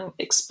Mentzikang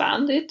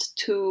expanded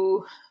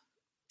to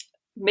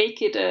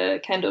make it a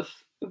kind of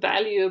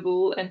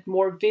valuable and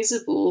more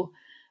visible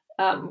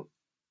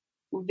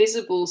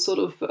sort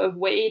of a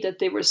way that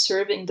they were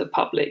serving the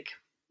public.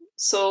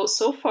 So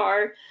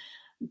far,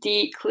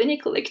 the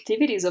clinical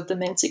activities of the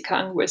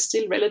Mentzikang were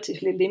still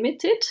relatively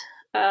limited.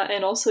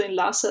 And also in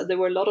Lhasa, there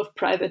were a lot of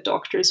private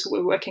doctors who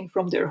were working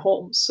from their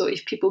homes. So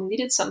if people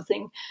needed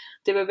something,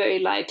 they were very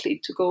likely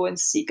to go and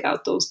seek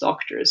out those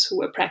doctors who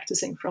were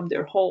practicing from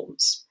their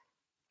homes,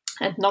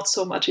 and not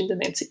so much in the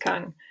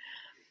Mentzikang.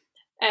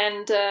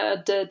 And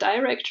the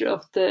director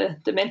of the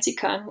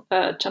Mentzikang,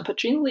 Champa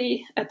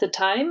Chinli, at the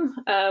time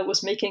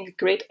was making a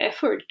great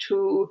effort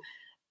to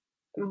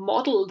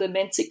model the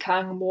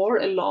Mentzikang more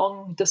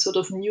along the sort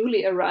of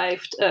newly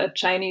arrived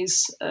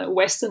Chinese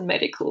Western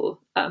medical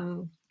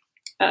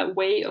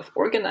way of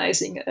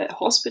organizing a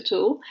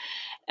hospital.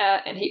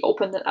 And he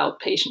opened an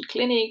outpatient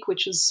clinic,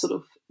 which is sort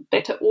of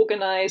better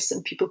organized,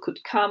 and people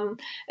could come,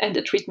 and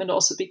the treatment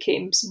also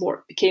became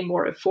more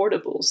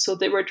affordable. So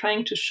they were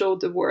trying to show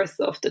the worth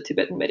of the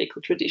Tibetan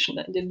medical tradition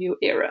in the new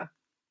era.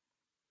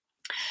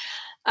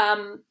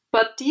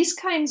 But these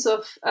kinds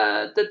of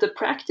the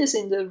practice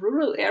in the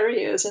rural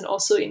areas, and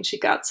also in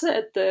Shigatse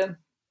at the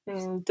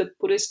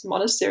Buddhist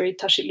monastery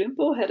Tashi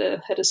Lumpo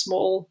had a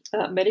small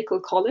medical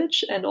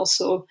college and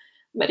also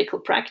medical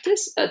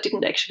practice,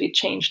 didn't actually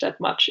change that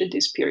much in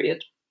this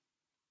period.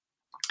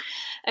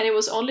 And it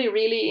was only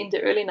really in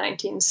the early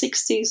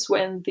 1960s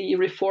when the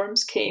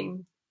reforms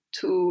came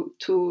to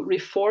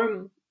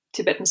reform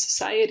Tibetan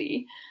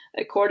society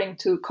according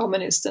to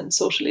communist and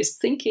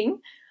socialist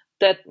thinking,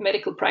 that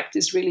medical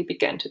practice really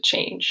began to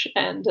change,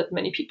 and that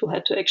many people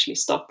had to actually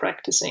stop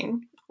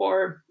practicing,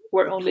 or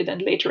were only then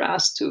later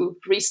asked to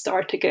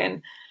restart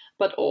again,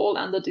 but all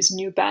under this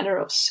new banner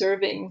of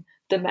serving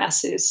the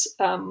masses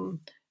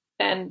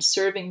and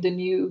serving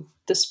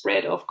the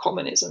spread of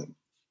communism.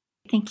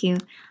 Thank you.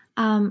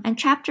 And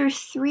chapter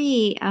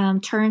 3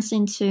 turns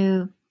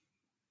into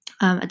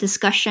a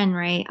discussion,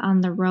 right,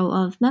 on the role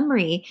of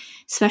memory,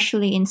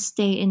 especially in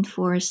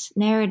state-enforced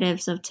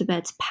narratives of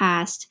Tibet's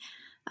past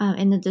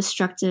in the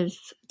destructive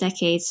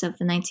decades of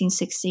the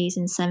 1960s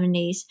and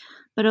 70s,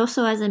 but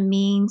also as a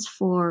means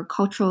for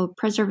cultural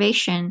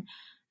preservation.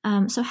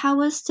 So how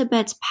was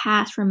Tibet's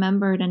past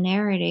remembered and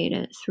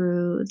narrated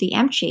through the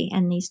Amchi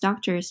and these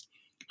doctors?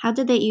 How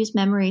did they use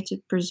memory to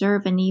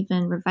preserve and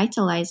even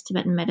revitalize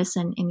Tibetan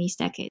medicine in these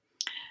decades?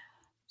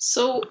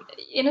 So,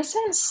 in a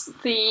sense,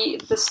 the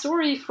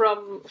story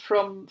from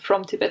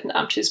Tibetan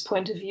Amchi's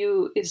point of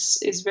view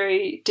is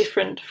very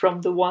different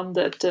from the one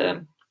that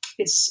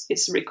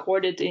is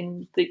recorded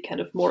in the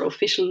kind of more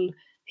official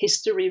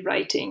history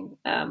writing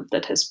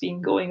that has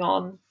been going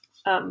on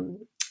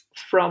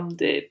from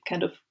the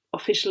kind of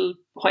official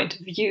point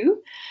of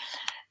view.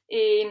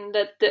 In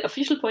that, the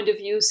official point of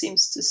view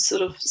seems to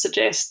sort of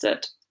suggest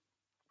that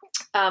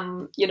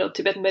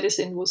Tibetan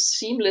medicine was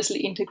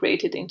seamlessly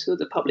integrated into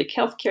the public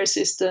healthcare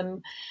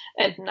system.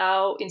 And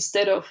now,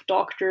 instead of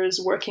doctors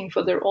working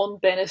for their own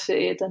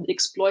benefit and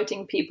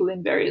exploiting people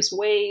in various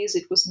ways,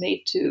 it was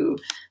made to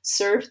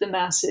serve the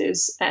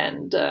masses,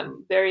 and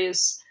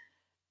various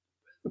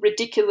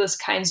ridiculous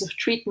kinds of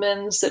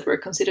treatments that were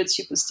considered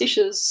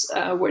superstitious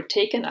were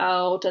taken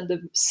out, and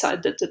the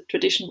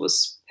tradition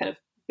was kind of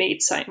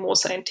made more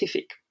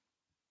scientific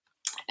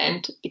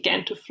and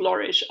began to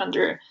flourish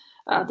under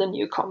the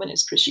new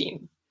communist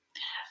regime.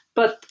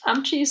 But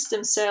Amchis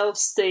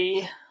themselves,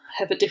 they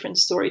have a different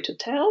story to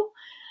tell.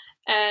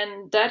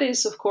 And that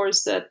is, of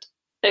course, that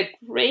a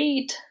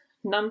great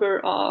number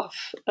of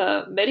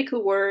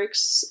medical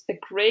works, a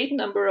great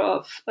number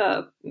of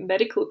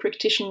medical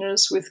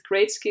practitioners with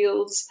great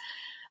skills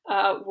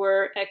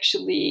were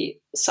actually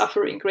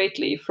suffering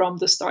greatly from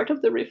the start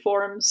of the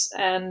reforms,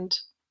 and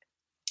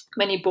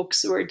many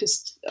books were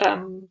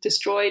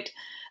destroyed.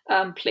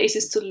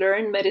 Places to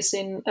learn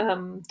medicine,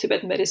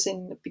 Tibetan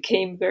medicine,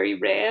 became very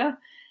rare,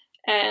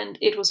 and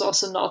it was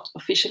also not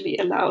officially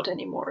allowed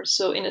anymore.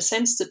 So in a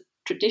sense, the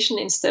tradition,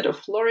 instead of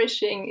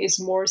flourishing, is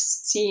more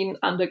seen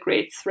under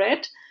great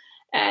threat,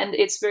 and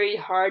it's very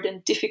hard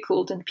and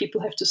difficult, and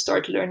people have to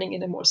start learning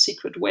in a more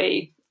secret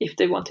way if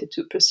they wanted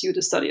to pursue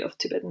the study of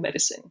Tibetan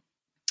medicine.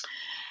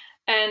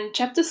 And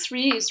chapter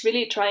 3 is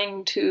really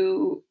trying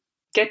to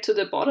get to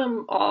the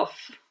bottom of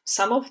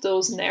some of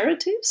those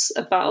narratives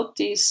about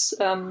these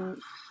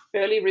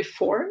early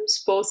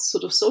reforms, both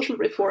sort of social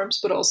reforms,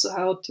 but also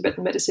how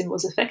Tibetan medicine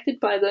was affected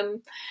by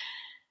them,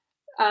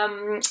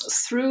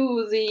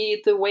 through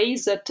the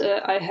ways that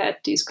I had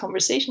these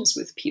conversations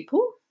with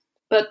people.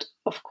 But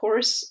of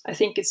course, I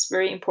think it's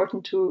very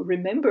important to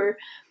remember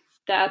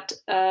that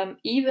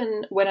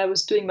even when I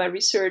was doing my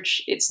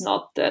research, it's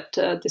not that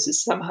this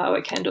is somehow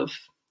a kind of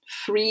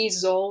free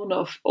zone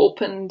of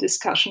open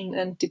discussion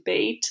and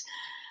debate,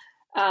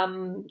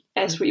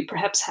 as we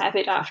perhaps have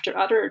it after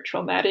other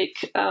traumatic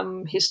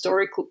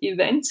historical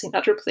events in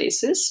other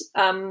places,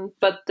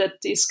 but that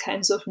these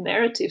kinds of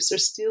narratives are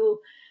still,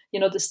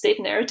 the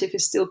state narrative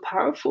is still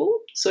powerful.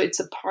 So it's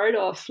a part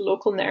of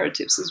local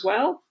narratives as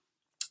well.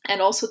 And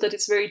also that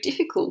it's very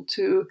difficult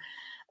to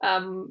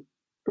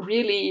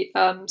really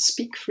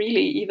speak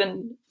freely,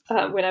 even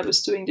when I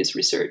was doing this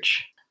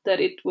research, that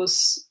it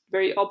was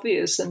very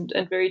obvious and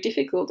very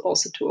difficult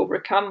also to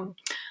overcome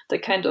the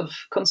kind of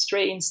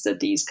constraints that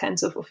these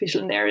kinds of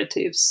official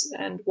narratives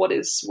and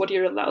what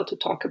you're allowed to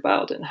talk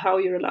about and how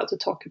you're allowed to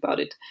talk about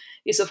it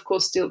is, of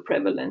course, still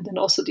prevalent. And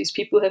also these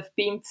people have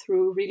been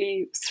through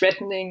really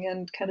threatening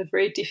and kind of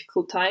very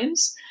difficult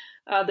times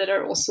that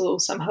are also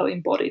somehow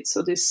embodied.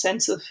 So this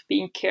sense of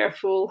being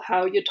careful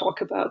how you talk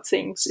about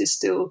things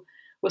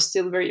was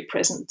still very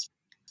present.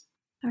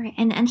 All right.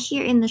 And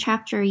here in the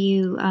chapter,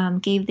 you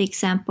gave the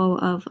example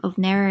of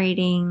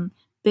narrating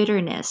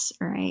bitterness,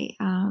 right?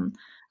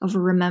 Of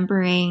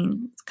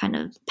remembering kind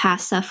of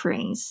past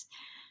sufferings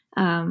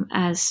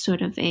as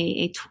sort of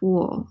a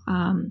tool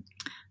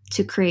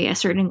to create a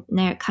certain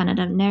kind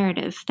of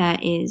narrative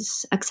that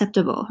is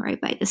acceptable,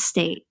 right, by the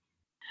state.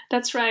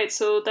 That's right.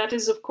 So that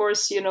is, of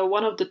course,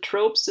 one of the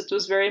tropes that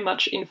was very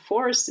much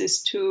enforced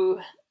is to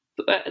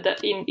that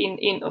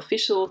in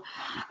official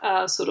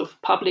sort of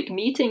public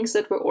meetings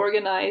that were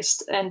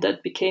organized and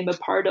that became a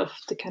part of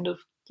the kind of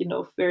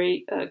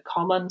very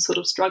common sort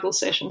of struggle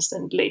sessions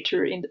and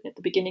later at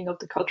the beginning of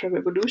the Cultural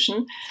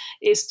Revolution,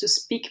 is to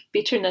speak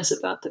bitterness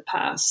about the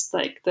past,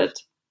 like that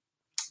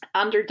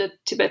under the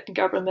Tibetan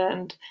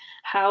government,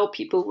 how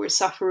people were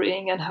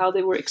suffering and how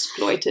they were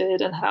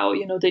exploited and how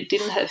they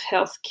didn't have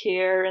health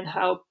care and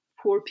how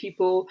poor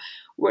people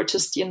were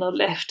just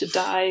left to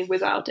die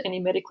without any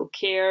medical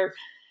care.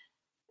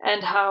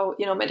 And how,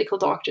 medical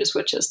doctors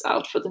were just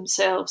out for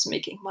themselves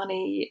making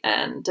money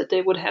and that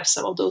they would have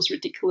some of those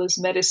ridiculous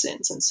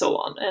medicines and so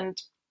on.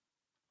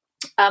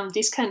 And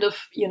this kind of,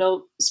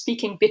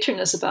 speaking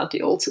bitterness about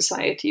the old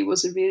society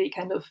was a really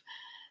kind of,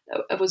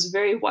 was a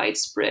very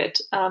widespread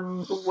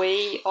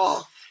way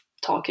of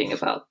talking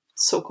about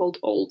so-called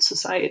old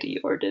society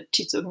or the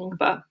Chizo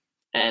Nyingba.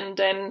 And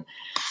then,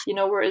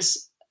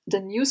 whereas the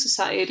new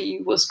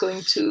society was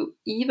going to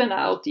even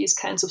out these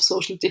kinds of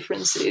social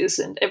differences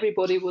and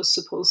everybody was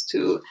supposed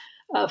to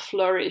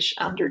flourish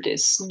under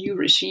this new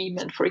regime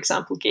and, for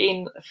example,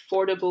 gain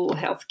affordable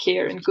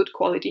healthcare and good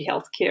quality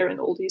healthcare and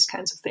all these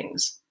kinds of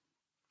things.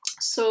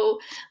 So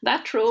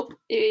that trope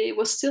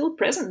was still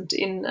present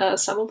in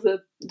some of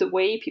the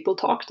way people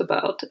talked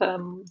about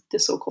the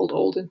so-called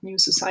old and new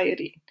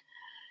society.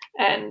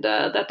 And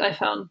that I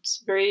found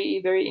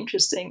very, very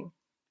interesting.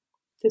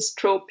 This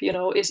trope,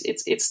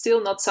 it's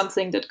still not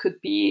something that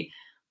could be,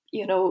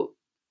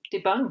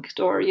 debunked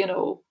or,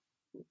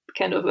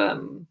 kind of,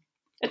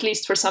 at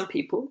least for some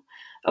people.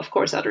 Of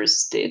course,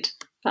 others did.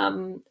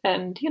 And,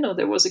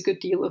 there was a good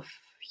deal of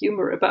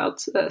humor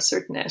about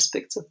certain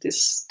aspects of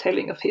this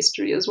telling of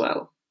history as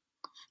well.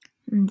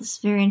 That's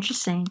very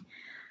interesting.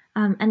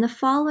 And the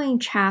following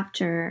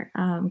chapter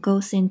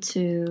goes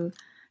into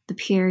the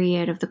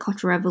period of the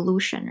Cultural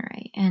Revolution,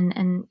 right?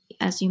 And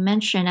as you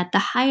mentioned, at the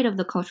height of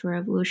the Cultural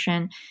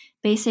Revolution,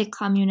 basic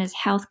communist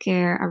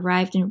healthcare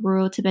arrived in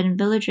rural Tibetan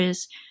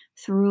villages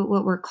through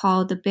what were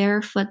called the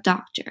barefoot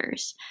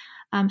doctors.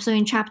 So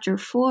in chapter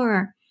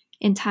 4,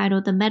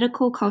 entitled The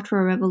Medical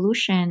Cultural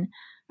Revolution,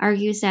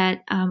 argues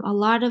that a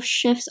lot of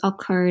shifts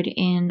occurred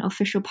in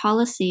official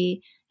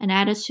policy and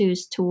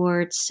attitudes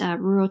towards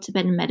rural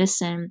Tibetan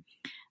medicine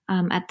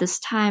at this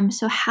time.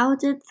 So how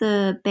did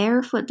the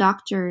barefoot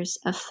doctors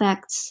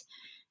affect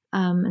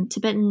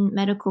Tibetan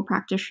medical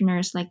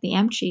practitioners like the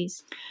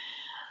Amchis?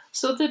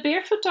 So the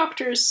barefoot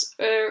doctors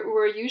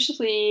were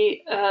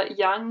usually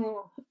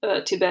young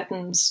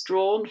Tibetans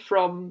drawn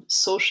from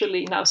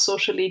socially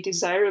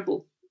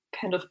desirable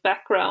kind of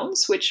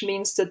backgrounds, which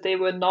means that they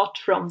were not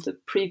from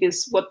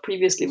what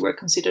previously were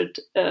considered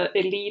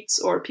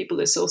elites or people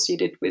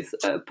associated with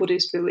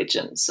Buddhist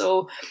religion.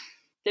 So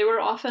they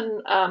were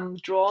often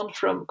drawn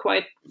from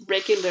quite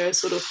regular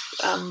sort of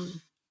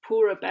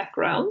poorer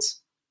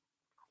backgrounds.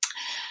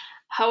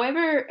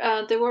 However,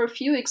 there were a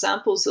few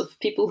examples of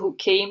people who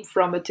came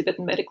from a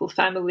Tibetan medical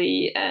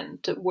family and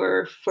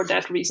were, for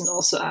that reason,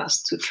 also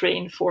asked to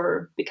train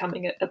for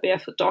becoming a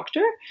barefoot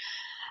doctor.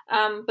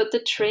 But the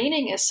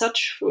training as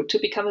such to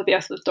become a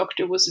barefoot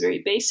doctor was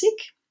very basic.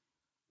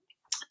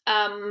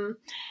 And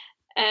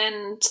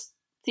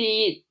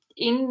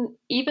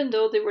even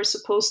though they were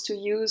supposed to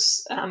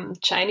use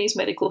Chinese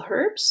medical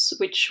herbs,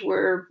 which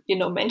were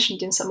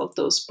mentioned in some of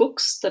those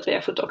books, the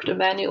Barefoot Doctor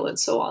Manual and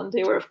so on,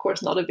 they were of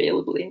course not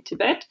available in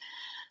Tibet.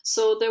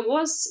 So there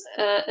was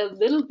a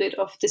little bit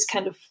of this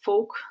kind of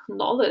folk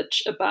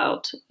knowledge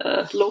about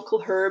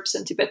local herbs,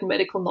 and Tibetan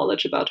medical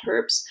knowledge about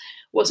herbs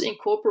was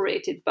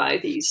incorporated by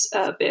these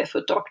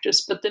barefoot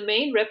doctors. But the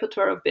main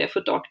repertoire of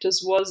barefoot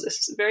doctors was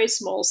a very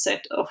small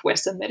set of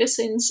Western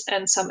medicines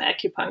and some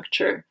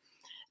acupuncture,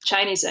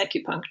 Chinese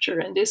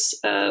acupuncture. And this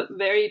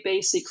very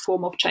basic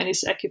form of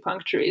Chinese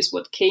acupuncture is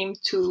what came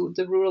to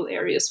the rural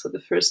areas for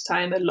the first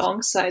time,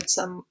 alongside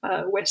some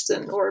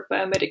Western or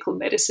biomedical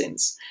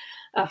medicines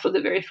for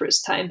the very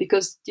first time.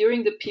 Because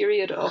during the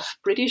period of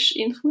British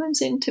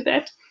influence in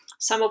Tibet,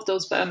 some of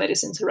those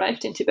biomedicines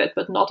arrived in Tibet,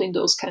 but not in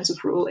those kinds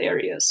of rural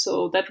areas.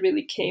 So that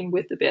really came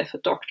with the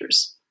barefoot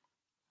doctors.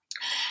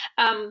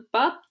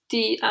 But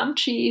the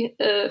Amchi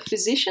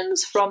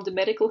physicians from the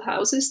medical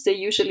houses, they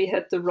usually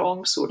had the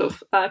wrong sort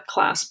of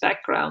class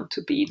background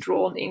to be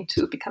drawn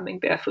into becoming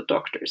barefoot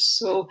doctors.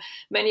 So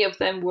many of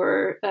them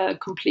were had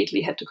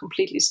to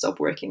completely stop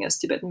working as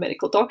Tibetan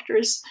medical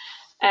doctors.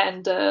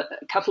 And a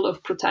couple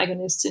of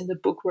protagonists in the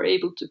book were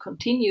able to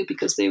continue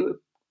because they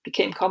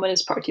became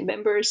Communist Party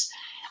members.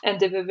 And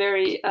they were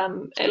very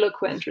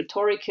eloquent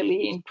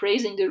rhetorically in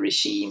praising the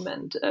regime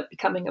and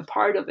becoming a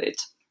part of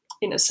it,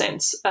 in a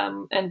sense,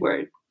 and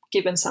were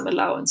given some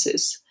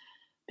allowances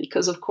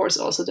because, of course,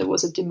 also there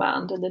was a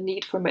demand and a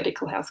need for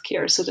medical health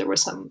care. So there were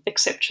some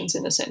exceptions,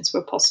 in a sense,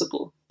 where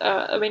possible.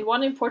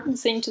 One important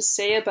thing to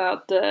say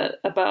about the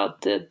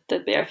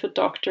barefoot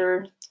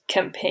doctor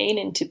campaign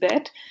in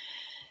Tibet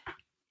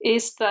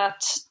is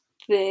that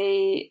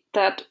they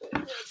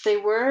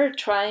were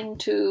trying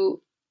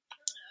to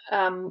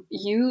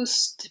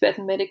use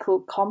Tibetan medical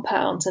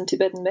compounds and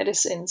Tibetan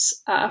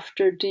medicines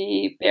after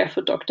the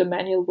Barefoot Doctor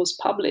Manual was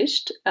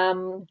published,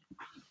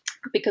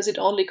 because it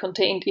only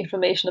contained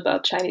information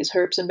about Chinese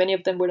herbs and many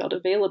of them were not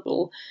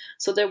available.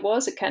 So there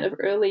was a kind of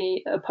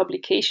early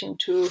publication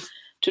to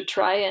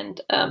try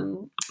and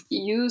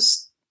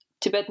use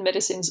Tibetan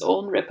medicine's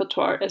own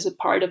repertoire as a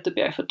part of the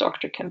Barefoot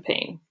Doctor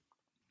campaign.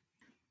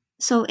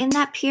 So in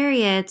that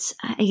period,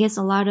 I guess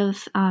a lot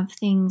of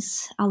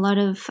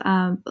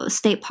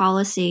state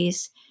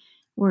policies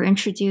were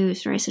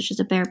introduced, right, such as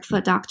the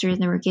barefoot doctors,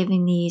 and they were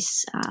giving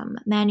these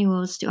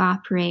manuals to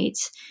operate.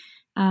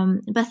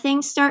 But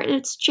things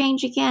started to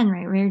change again,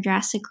 right, very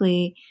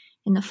drastically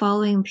in the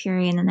following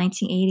period, in the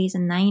 1980s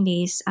and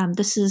 90s.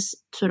 This is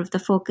sort of the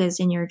focus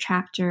in your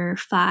chapter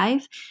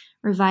 5,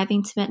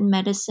 Reviving Tibetan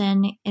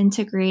Medicine,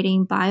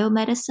 Integrating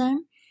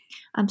Biomedicine.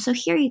 So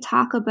here you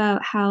talk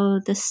about how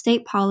the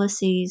state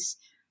policies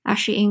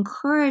actually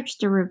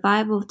encouraged the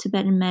revival of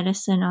Tibetan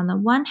medicine on the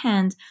one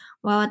hand,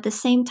 while at the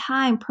same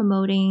time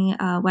promoting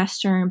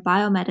Western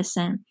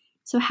biomedicine.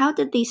 So how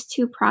did these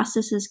two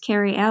processes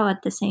carry out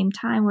at the same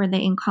time? Were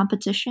they in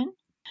competition?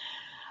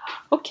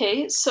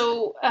 Okay,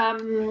 so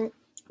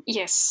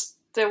yes,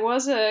 there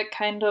was a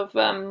kind of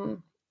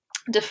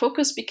the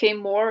focus became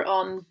more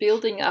on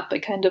building up a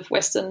kind of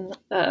Western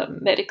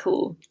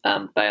medical,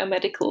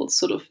 biomedical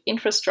sort of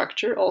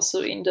infrastructure,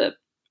 also in the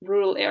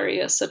rural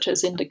areas, such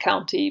as in the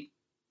county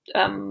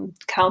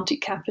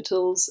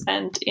capitals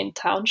and in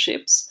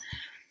townships.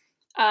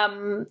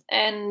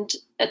 And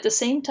at the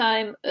same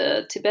time,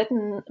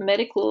 Tibetan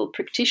medical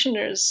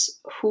practitioners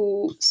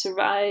who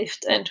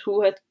survived and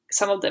who had,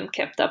 some of them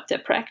kept up their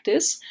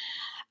practice,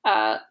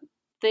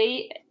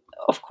 they,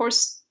 of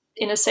course,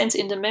 in a sense,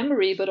 in the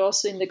memory, but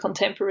also in the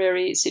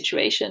contemporary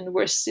situation,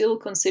 were still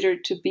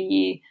considered to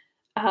be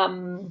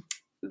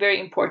very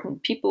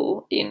important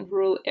people in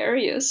rural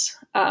areas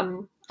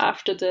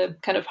after the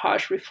kind of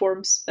harsh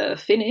reforms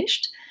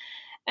finished.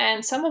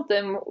 And some of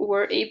them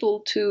were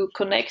able to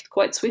connect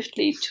quite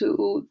swiftly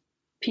to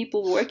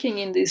people working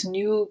in these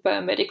new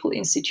biomedical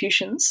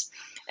institutions.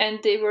 And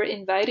they were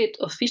invited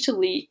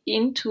officially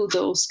into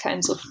those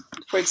kinds of,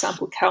 for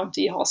example,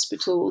 county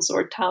hospitals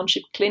or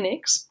township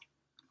clinics.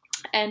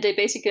 And they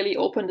basically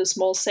opened a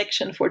small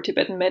section for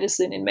Tibetan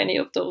medicine in many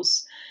of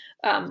those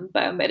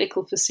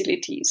biomedical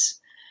facilities.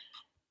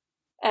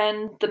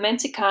 And the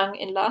Menzinkang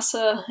in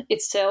Lhasa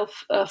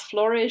itself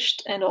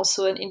flourished, and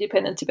also an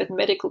independent Tibetan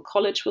medical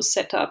college was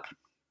set up,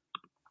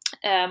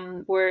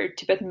 where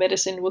Tibetan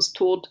medicine was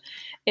taught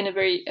in a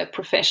very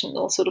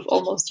professional, sort of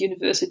almost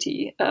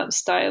university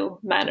style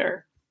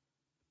manner.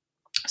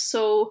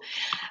 So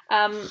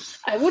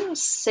I wouldn't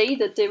say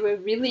that they were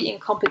really in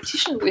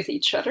competition with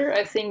each other.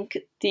 I think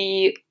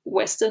the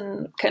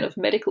Western kind of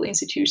medical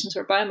institutions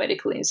or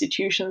biomedical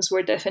institutions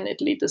were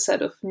definitely the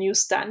set of new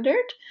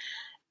standard.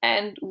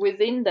 And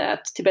within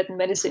that, Tibetan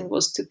medicine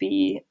was to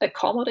be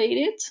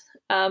accommodated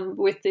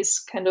with this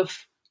kind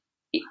of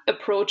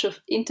approach of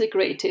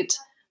integrated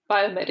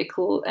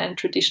biomedical and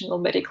traditional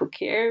medical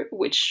care,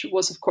 which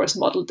was, of course,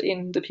 modeled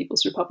in the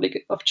People's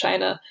Republic of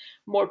China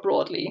more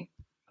broadly.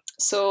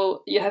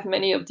 So you have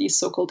many of these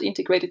so-called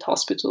integrated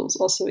hospitals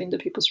also in the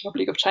People's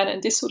Republic of China.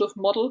 And this sort of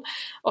model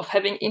of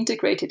having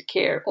integrated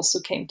care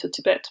also came to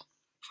Tibet.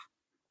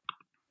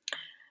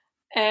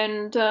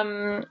 And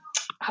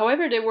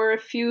however, there were a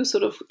few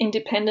sort of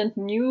independent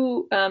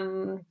new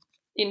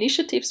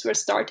initiatives were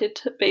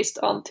started based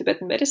on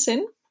Tibetan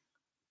medicine.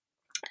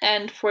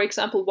 And for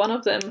example, one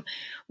of them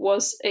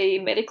was a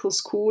medical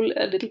school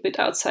a little bit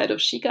outside of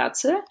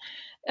Shigatse,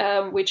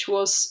 which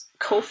was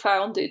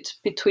co-founded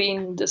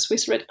between the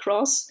Swiss Red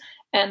Cross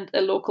and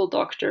a local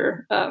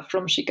doctor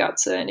from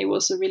Shigatse. And it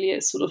was really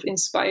sort of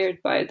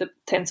inspired by the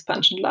 10th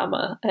Panchen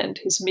Lama and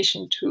his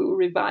mission to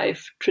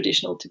revive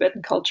traditional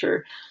Tibetan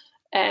culture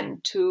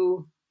and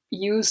to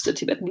use the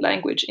Tibetan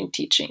language in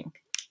teaching.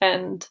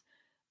 And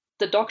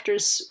the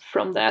doctors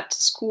from that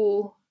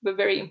school were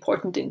very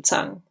important in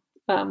Tsang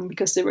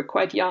because they were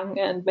quite young,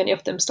 and many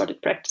of them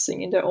started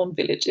practicing in their own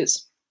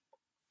villages.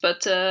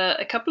 But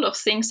a couple of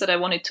things that I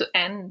wanted to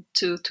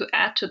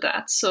add to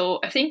that. So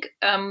I think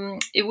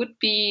it would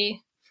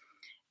be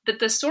that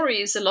the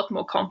story is a lot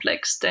more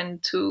complex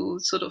than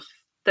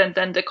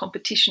the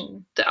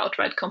competition, the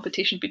outright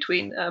competition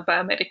between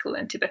biomedical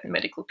and Tibetan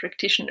medical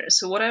practitioners.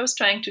 So what I was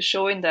trying to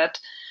show in that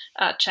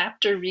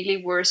chapter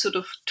really were sort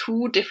of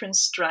two different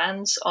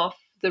strands of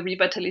the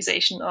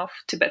revitalization of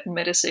Tibetan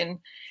medicine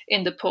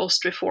in the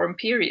post-reform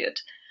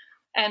period.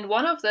 And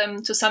one of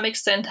them, to some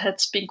extent,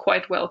 has been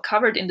quite well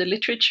covered in the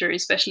literature,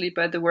 especially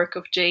by the work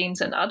of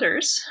Janes and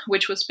others,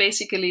 which was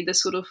basically the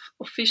sort of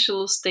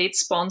official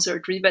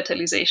state-sponsored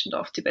revitalization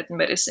of Tibetan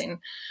medicine,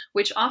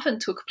 which often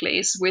took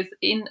place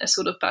within a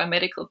sort of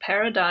biomedical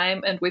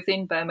paradigm and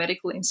within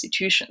biomedical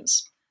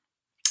institutions.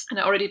 And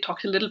I already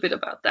talked a little bit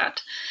about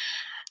that.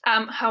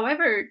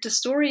 However, the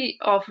story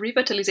of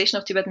revitalization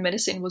of Tibetan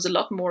medicine was a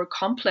lot more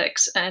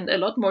complex and a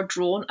lot more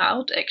drawn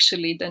out,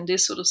 actually, than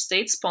this sort of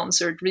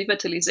state-sponsored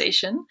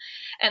revitalization.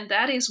 And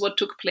that is what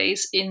took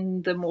place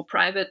in the more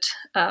private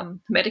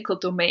medical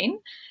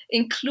domain,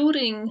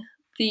 including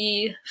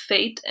the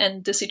fate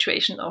and the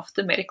situation of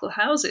the medical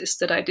houses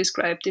that I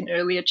described in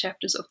earlier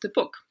chapters of the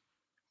book.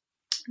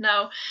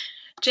 Now,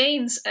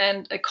 Janes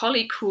and a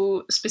colleague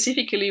who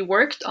specifically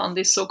worked on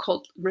this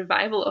so-called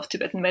revival of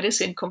Tibetan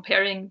medicine,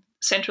 comparing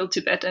Central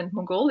Tibet and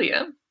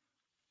Mongolia,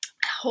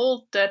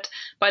 hold that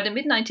by the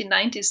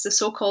mid-1990s, the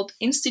so-called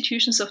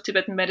institutions of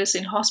Tibetan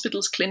medicine,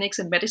 hospitals, clinics,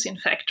 and medicine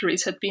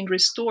factories had been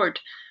restored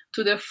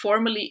to their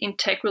formerly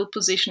integral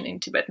position in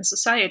Tibetan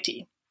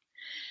society.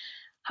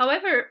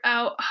 However,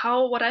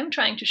 what I'm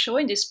trying to show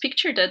in this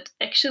picture, that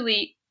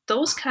actually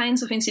those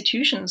kinds of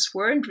institutions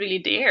weren't really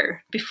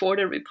there before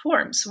the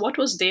reforms. What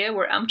was there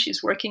were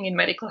amchis working in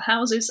medical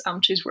houses,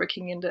 amchis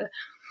working in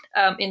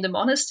the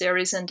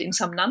monasteries and in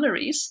some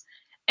nunneries,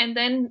 and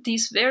then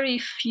these very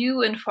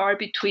few and far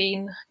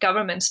between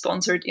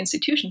government-sponsored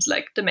institutions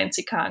like the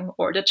Menzinkang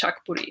or the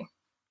Chakpuri.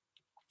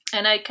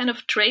 And I kind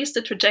of traced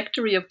the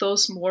trajectory of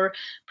those more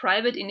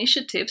private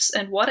initiatives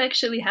and what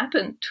actually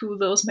happened to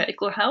those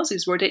medical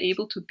houses. Were they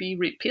able to be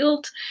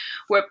rebuilt?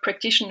 Were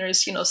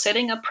practitioners,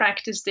 setting up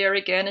practice there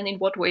again? And in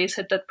what ways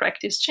had that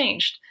practice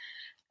changed?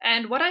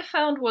 And what I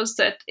found was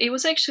that it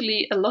was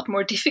actually a lot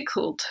more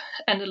difficult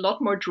and a lot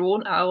more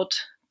drawn out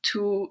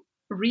to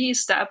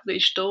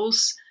reestablish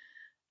those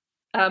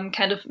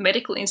kind of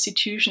medical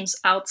institutions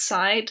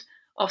outside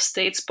of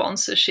state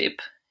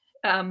sponsorship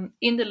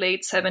in the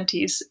late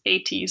 70s,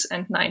 80s,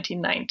 and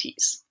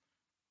 1990s.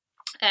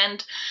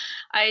 And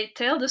I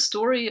tell the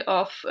story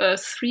of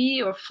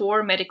 3 or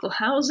 4 medical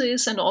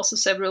houses and also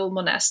several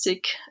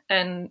monastic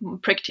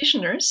and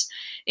practitioners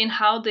in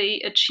how they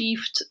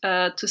achieved,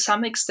 to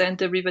some extent,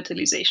 the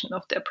revitalization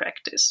of their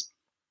practice.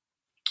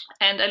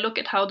 And I look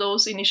at how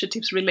those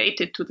initiatives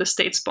related to the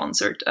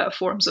state-sponsored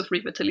forms of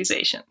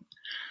revitalization.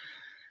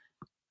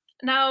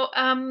 Now,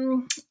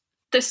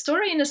 the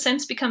story, in a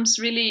sense, becomes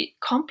really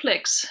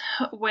complex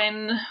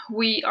when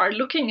we are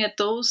looking at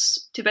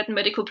those Tibetan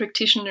medical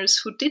practitioners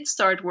who did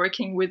start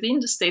working within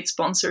the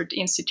state-sponsored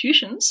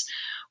institutions,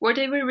 where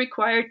they were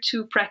required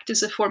to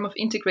practice a form of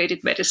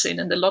integrated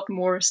medicine, and a lot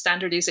more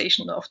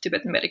standardization of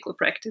Tibetan medical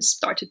practice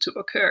started to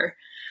occur.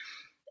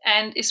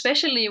 And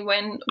especially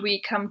when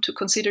we come to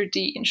consider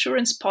the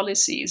insurance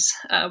policies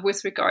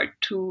with regard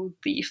to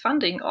the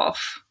funding of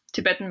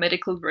Tibetan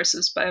medical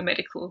versus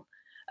biomedical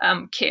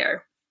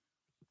care.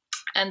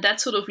 And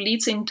that sort of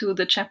leads into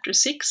the chapter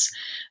 6,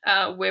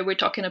 where we're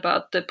talking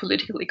about the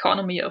political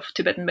economy of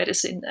Tibetan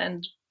medicine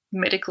and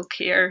medical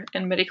care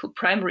and medical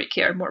primary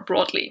care more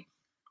broadly.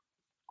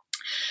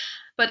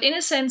 But in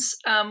a sense,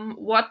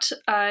 what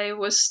I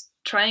was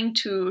trying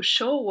to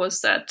show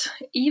was that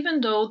even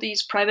though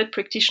these private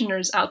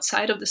practitioners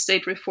outside of the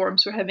state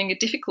reforms were having a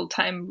difficult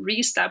time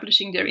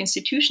re-establishing their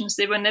institutions,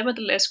 they were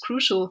nevertheless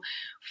crucial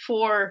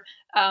for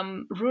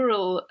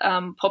rural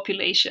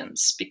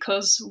populations,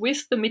 because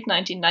with the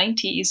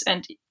mid-1990s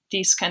and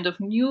these kind of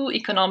new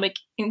economic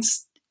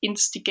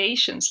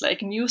instigations,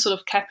 like new sort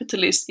of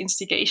capitalist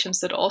instigations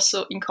that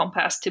also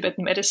encompass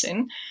Tibetan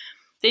medicine,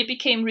 they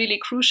became really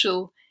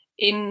crucial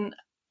in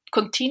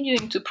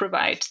continuing to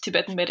provide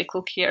Tibetan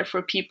medical care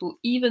for people,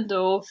 even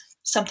though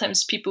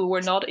sometimes people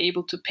were not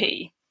able to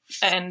pay.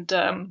 And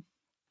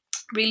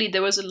really,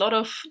 there was a lot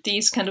of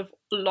these kind of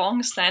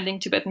long-standing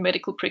Tibetan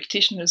medical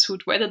practitioners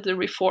who'd weathered the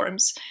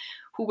reforms,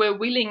 who were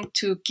willing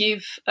to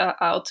give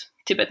out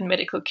Tibetan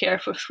medical care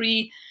for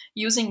free,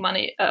 using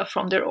money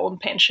from their own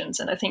pensions.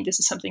 And I think this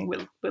is something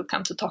we'll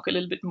come to talk a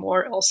little bit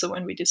more also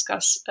when we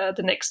discuss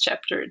the next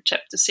chapter,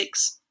 chapter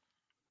 6.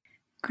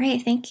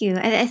 Great, thank you.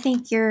 I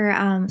think your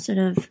sort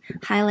of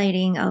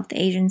highlighting of the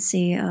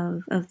agency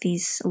of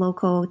these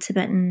local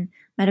Tibetan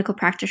medical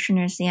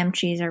practitioners, the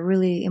Amchis, are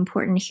really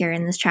important here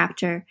in this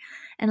chapter.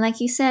 And like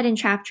you said, in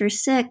chapter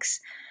 6,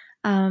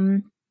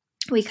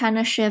 we kind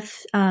of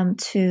shift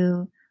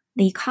to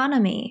the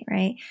economy,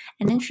 right?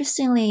 And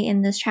interestingly,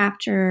 in this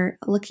chapter,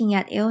 looking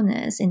at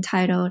illness,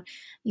 entitled,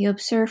 you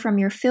observe from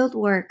your field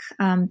work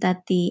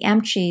that the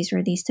Amchis,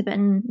 or these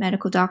Tibetan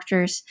medical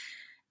doctors,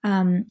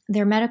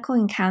 their medical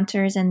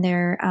encounters and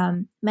their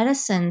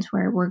medicines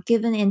were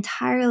given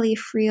entirely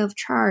free of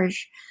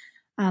charge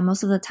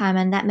most of the time,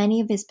 and that many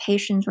of his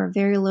patients were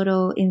very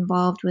little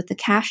involved with the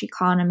cash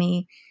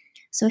economy.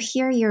 So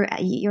here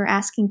you're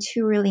asking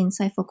two really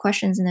insightful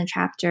questions in the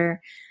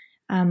chapter.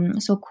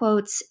 So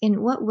quotes,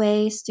 in what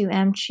ways do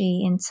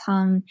Amchi and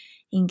Tsang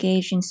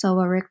engage in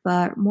Sowa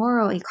Rigpa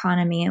moral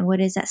economy, and what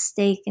is at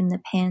stake in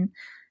the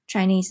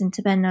Pan-Chinese and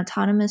Tibetan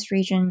Autonomous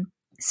Region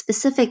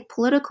specific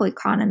political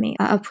economy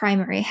of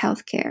primary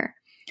healthcare?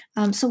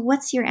 So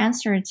what's your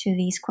answer to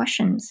these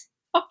questions?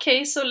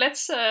 Okay, so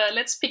let's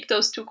pick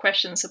those two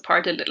questions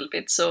apart a little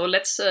bit. So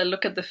let's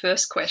look at the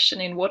first question: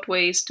 in what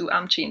ways do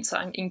Amchi and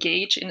Tsang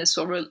engage in a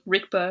Sowa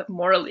Rigpa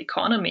moral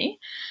economy?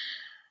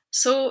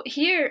 So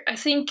here, I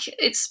think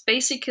it's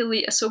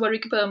basically a Sowa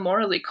Rigpa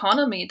moral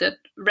economy that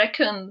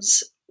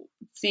reckons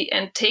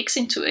and takes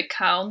into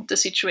account the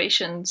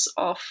situations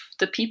of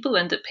the people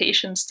and the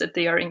patients that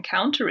they are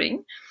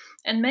encountering.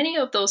 And many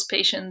of those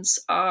patients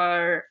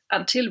are,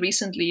 until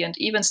recently and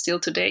even still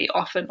today,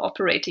 often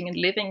operating and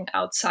living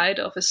outside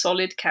of a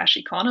solid cash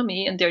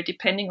economy, and they're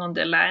depending on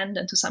their land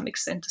and to some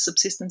extent the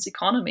subsistence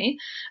economy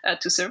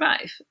to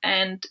survive.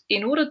 And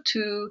in order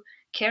to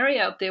carry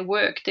out their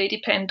work, they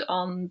depend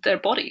on their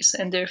bodies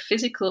and their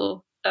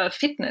physical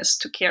fitness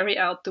to carry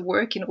out the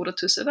work in order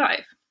to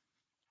survive.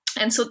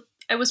 And so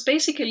I was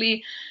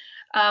basically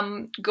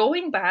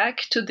going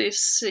back to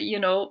this,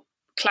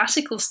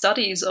 classical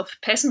studies of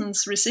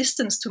peasants'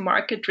 resistance to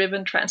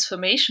market-driven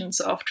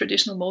transformations of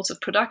traditional modes of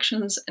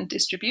productions and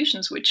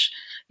distributions, which,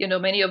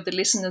 many of the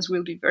listeners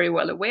will be very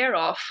well aware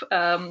of,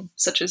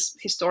 such as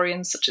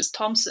historians such as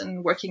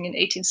Thompson working in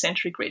 18th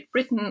century Great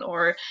Britain,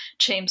 or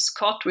James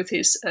Scott with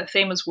his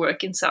famous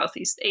work in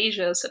Southeast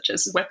Asia, such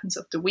as Weapons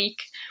of the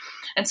Weak,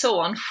 and so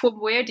on, from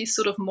where this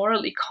sort of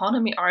moral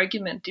economy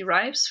argument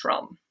derives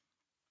from.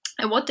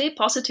 And what they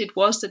posited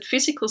was that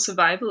physical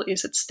survival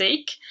is at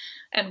stake,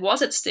 and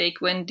was at stake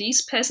when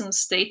these peasants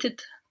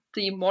stated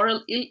the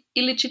moral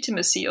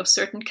illegitimacy of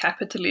certain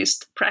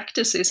capitalist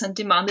practices and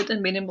demanded a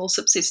minimal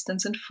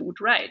subsistence and food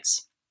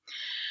rights.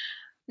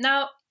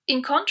 Now,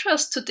 in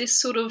contrast to this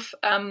sort of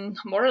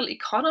moral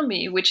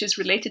economy, which is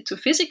related to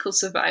physical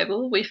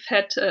survival, we've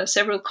had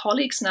several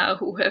colleagues now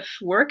who have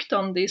worked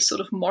on this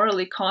sort of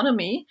moral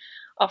economy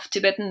of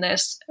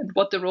Tibetanness and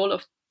what the role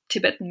of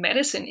Tibetan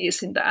medicine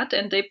is in that,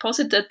 and they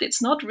posit that it's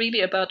not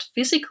really about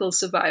physical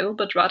survival,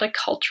 but rather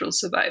cultural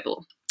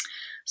survival.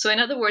 So in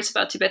other words,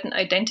 about Tibetan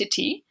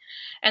identity,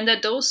 and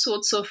that those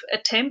sorts of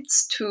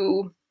attempts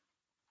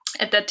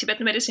that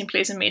Tibetan medicine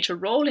plays a major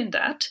role in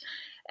that,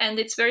 and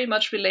it's very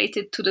much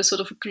related to the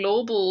sort of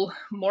global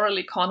moral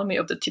economy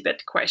of the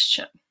Tibet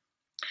question.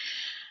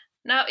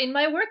 Now, in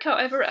my work,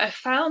 however, I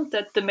found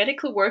that the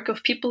medical work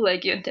of people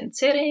like Yönten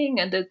Tsering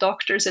and the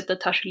doctors at the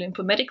Tashi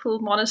Lhunpo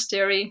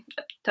Monastery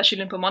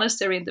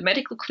and the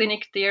medical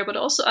clinic there, but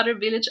also other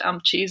village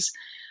Amchis,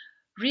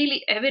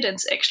 really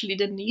evidence actually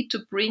the need to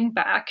bring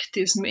back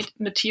this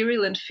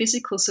material and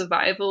physical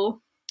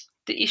survival,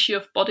 the issue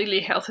of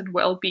bodily health and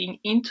well-being,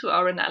 into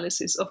our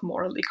analysis of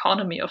moral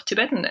economy of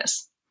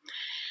Tibetanness.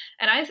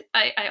 And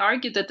I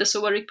argue that the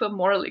Sowa Rigpa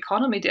moral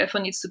economy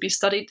therefore needs to be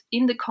studied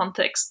in the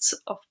contexts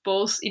of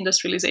both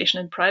industrialization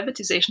and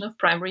privatization of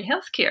primary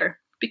healthcare,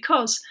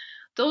 because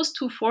those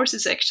two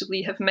forces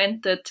actually have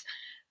meant that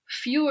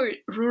fewer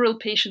rural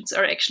patients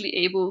are actually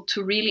able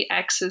to really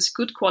access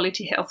good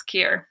quality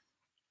healthcare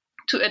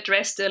to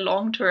address their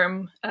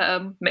long-term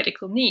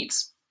medical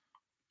needs.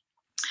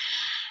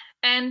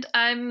 And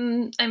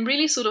I'm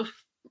really sort of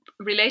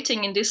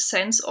relating in this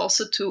sense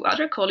also to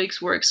other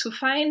colleagues' works who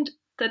find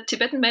that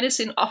Tibetan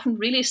medicine often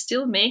really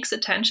still makes a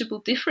tangible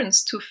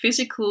difference to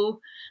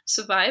physical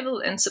survival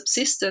and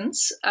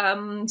subsistence,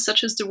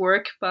 such as the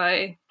work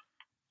by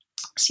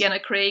Sienna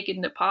Craig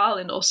in Nepal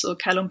and also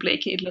Callum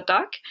Blakey in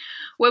Ladakh,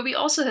 where we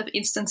also have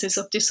instances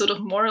of this sort of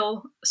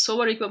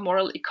Sowa Rigpa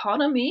moral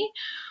economy,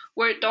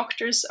 where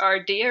doctors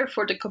are there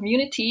for the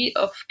community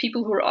of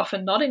people who are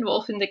often not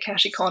involved in the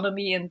cash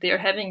economy, and they're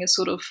having a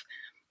sort of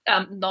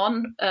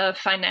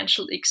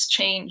non-financial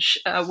exchange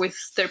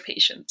with their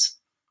patients.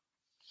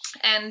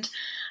 And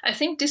I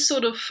think this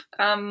sort of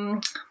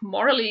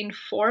morally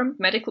informed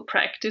medical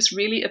practice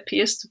really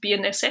appears to be a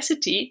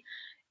necessity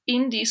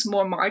in these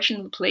more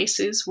marginal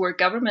places where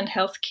government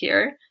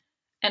healthcare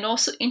and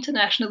also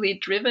internationally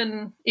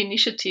driven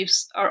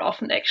initiatives are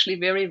often actually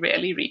very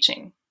rarely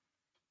reaching.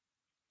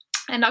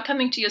 And now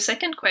coming to your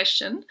second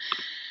question,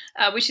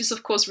 which is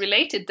of course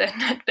related, then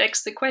that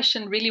begs the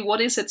question, really,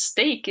 what is at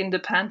stake in the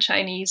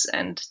Pan-Chinese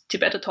and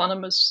Tibet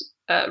Autonomous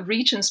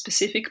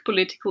region-specific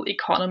political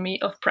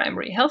economy of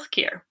primary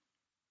healthcare?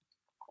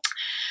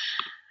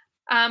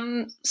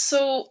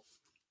 So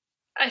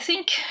I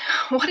think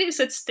what is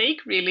at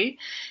stake really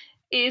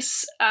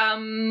is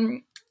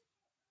that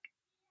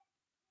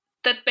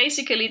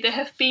basically there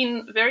have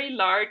been very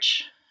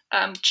large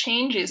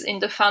changes in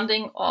the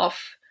funding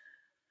of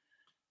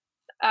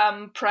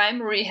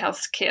primary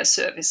healthcare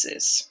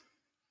services.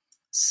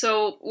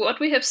 So what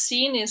we have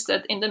seen is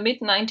that in the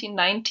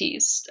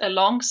mid-1990s,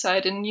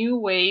 alongside a new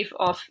wave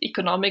of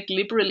economic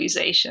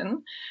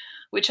liberalization,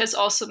 which has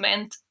also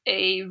meant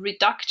a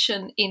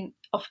reduction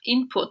of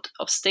input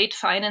of state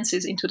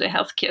finances into the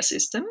healthcare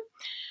system,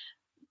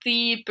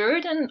 the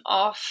burden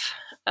of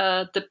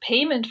the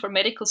payment for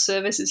medical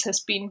services has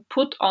been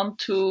put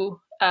onto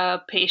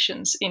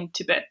patients in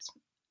Tibet,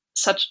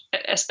 such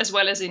as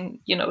well as in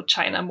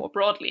China more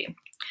broadly.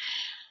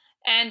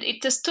 And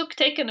it has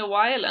taken a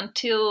while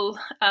until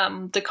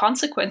the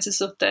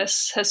consequences of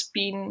this have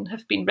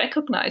been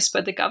recognized by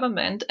the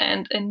government,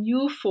 and a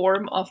new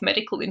form of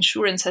medical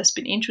insurance has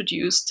been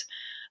introduced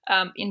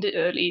in the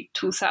early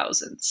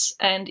 2000s.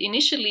 And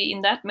initially,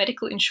 in that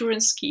medical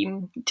insurance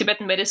scheme,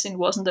 Tibetan medicine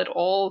wasn't at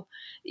all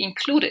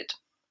included.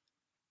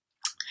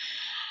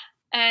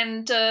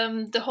 And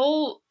the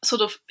whole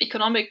sort of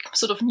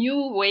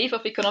new wave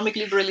of economic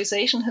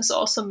liberalization has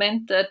also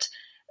meant that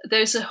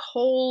there's a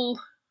whole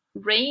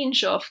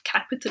range of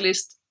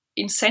capitalist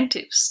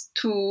incentives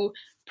to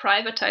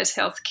privatize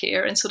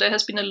healthcare, and so there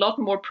has been a lot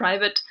more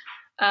private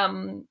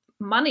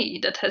money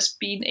that has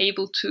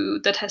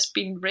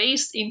been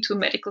raised into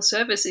medical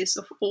services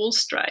of all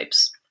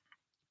stripes.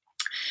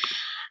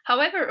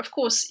 However, of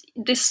course,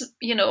 this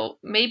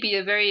may be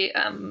a very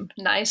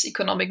nice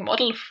economic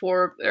model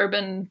for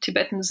urban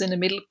Tibetans in a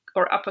middle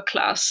or upper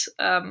class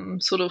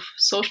sort of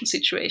social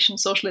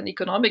and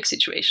economic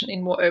situation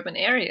in more urban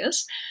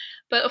areas.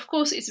 But of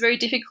course, it's very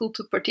difficult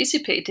to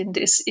participate in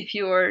this if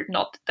you're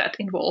not that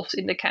involved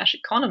in the cash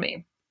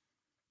economy.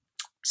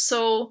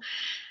 So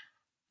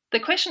the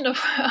question of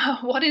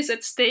what is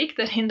at stake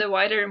then in the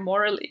wider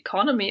moral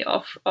economy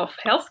of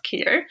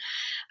healthcare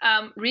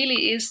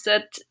really is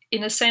that,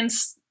 in a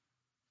sense,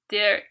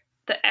 the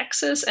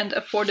access and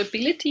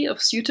affordability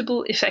of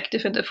suitable,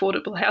 effective, and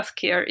affordable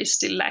healthcare is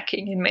still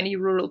lacking in many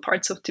rural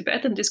parts of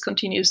Tibet, and this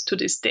continues to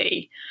this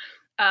day.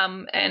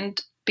 And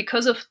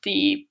because of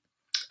the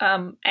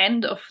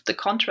end of the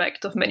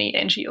contract of many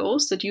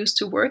NGOs that used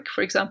to work,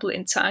 for example,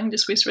 in Tsang, the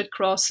Swiss Red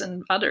Cross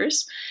and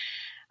others,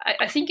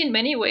 I think in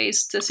many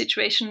ways the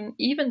situation,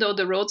 even though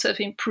the roads have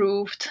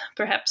improved,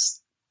 perhaps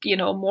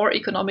more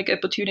economic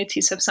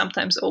opportunities have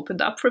sometimes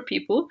opened up for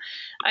people,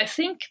 I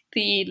think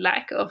the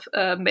lack of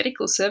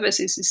medical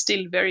services is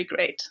still very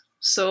great.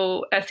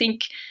 So I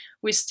think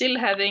we still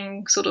have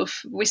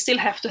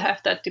to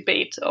have that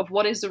debate of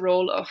what is the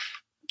role of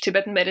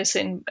Tibetan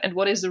medicine and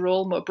what is the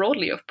role more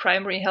broadly of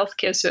primary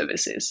healthcare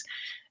services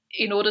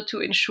in order to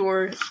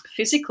ensure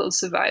physical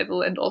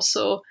survival and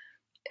also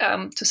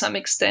to some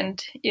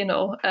extent,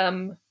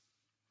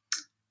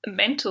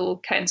 mental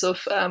kinds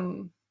of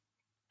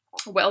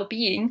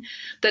well-being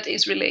that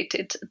is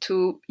related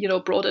to,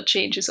 broader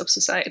changes of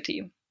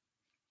society.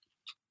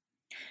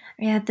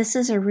 Yeah, this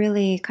is a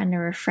really kind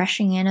of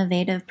refreshing,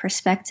 innovative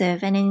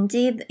perspective. And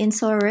indeed, in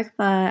Sowa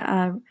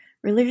Rigpa,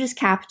 religious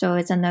capital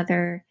is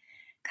another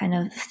kind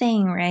of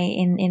thing, right,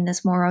 in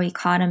this moral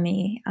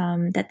economy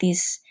that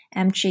these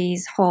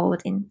amchis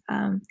hold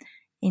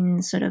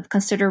in sort of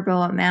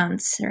considerable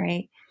amounts,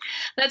 right?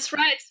 That's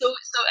right. So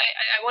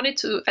I wanted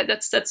to.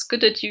 That's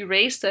good that you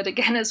raised that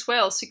again as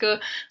well.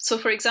 So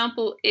for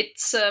example,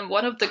 it's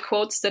one of the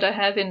quotes that I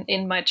have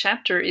in my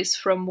chapter is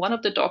from one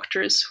of the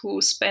doctors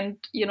who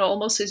spent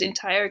almost his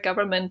entire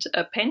government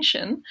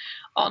pension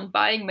on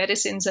buying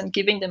medicines and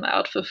giving them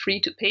out for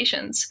free to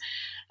patients.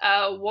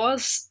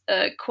 Was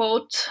a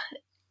quote: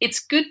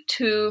 "It's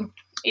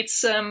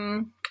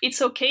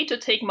okay to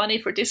take money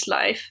for this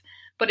life,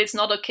 but it's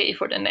not okay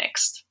for the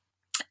next."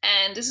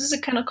 And this is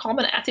a kind of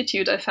common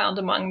attitude I found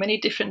among many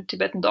different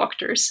Tibetan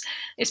doctors,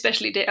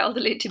 especially the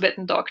elderly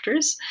Tibetan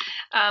doctors,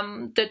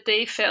 that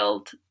they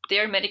felt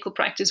their medical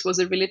practice was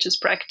a religious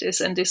practice,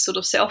 and this sort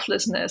of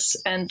selflessness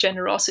and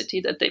generosity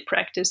that they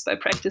practiced by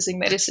practicing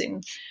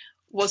medicine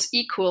was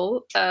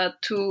equal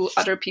to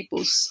other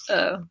people's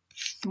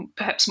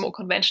perhaps more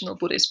conventional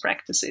Buddhist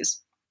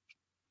practices.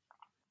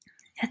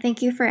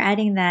 Thank you for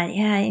adding that.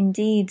 Yeah,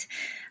 indeed.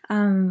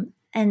 And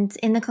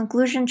in the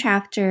conclusion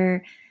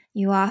chapter,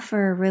 you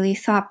offer a really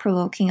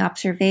thought-provoking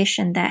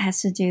observation that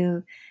has to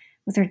do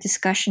with our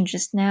discussion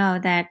just now,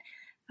 that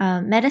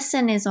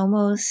medicine is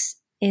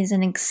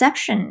an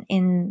exception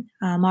in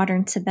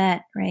modern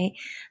Tibet, right?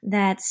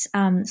 That's,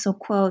 so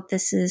quote,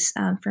 this is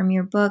from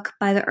your book,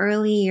 by the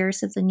early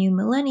years of the new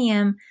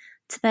millennium,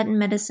 Tibetan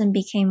medicine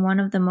became one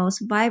of the most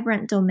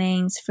vibrant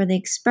domains for the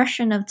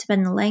expression of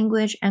Tibetan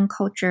language and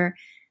culture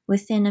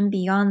within and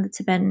beyond the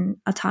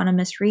Tibetan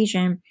Autonomous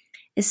Region,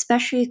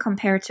 especially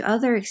compared to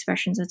other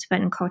expressions of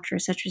Tibetan culture,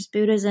 such as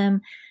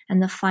Buddhism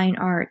and the fine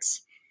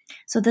arts.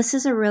 So this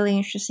is a really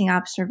interesting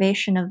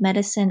observation of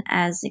medicine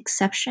as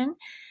exception.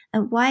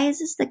 And why is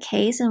this the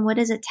case, and what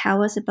does it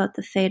tell us about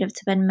the fate of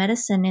Tibetan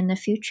medicine in the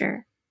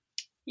future?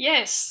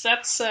 Yes,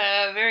 that's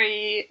a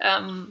very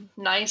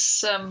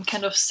nice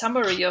kind of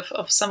summary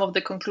of some of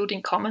the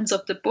concluding comments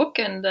of the book,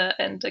 and a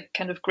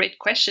kind of great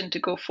question to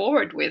go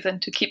forward with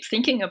and to keep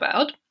thinking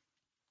about.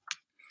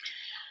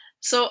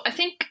 So I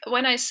think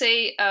when I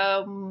say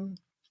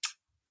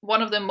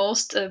one of the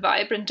most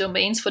vibrant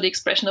domains for the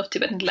expression of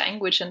Tibetan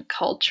language and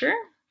culture,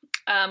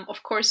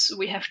 of course,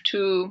 we have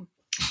to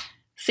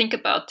think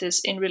about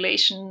this in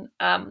relation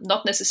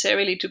not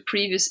necessarily to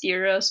previous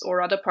eras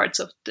or other parts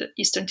of the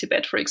Eastern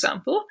Tibet, for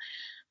example,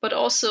 but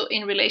also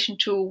in relation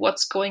to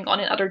what's going on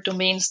in other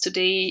domains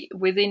today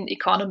within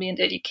economy and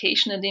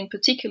education, and in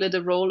particular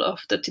the role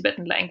of the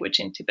Tibetan language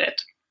in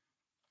Tibet.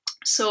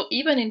 So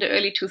even in the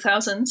early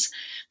 2000s,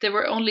 there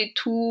were only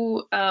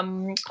 2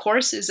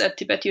 courses at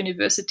Tibet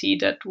University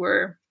that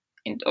were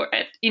in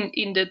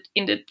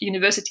the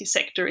university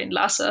sector in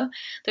Lhasa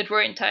that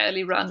were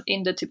entirely run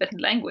in the Tibetan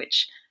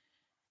language.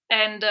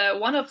 And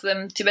one of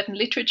them, Tibetan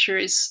literature,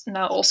 is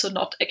now also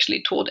not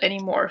actually taught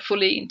anymore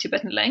fully in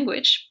Tibetan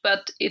language,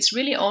 but it's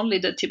really only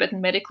the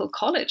Tibetan Medical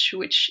College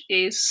which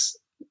is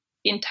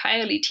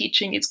entirely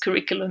teaching its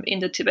curriculum in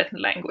the Tibetan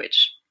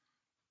language.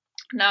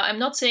 Now, I'm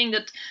not saying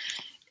that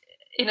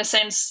in a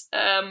sense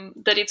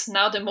that it's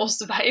now the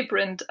most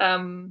vibrant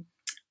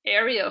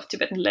area of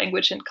Tibetan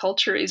language and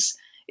culture is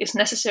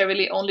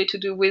necessarily only to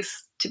do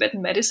with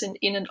Tibetan medicine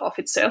in and of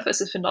itself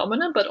as a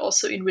phenomenon, but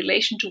also in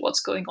relation to what's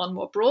going on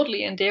more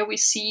broadly. And there we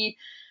see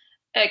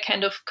a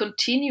kind of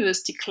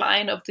continuous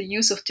decline of the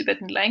use of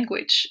Tibetan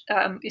language,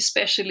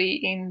 especially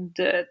in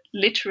the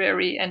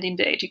literary and in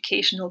the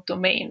educational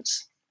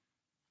domains.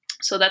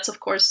 So that's, of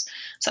course,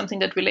 something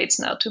that relates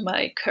now to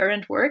my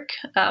current work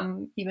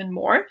even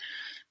more.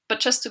 But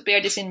just to bear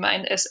this in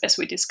mind as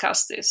we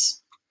discuss this.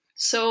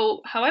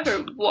 So,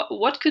 however,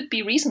 what could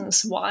be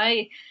reasons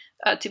why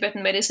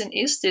Tibetan medicine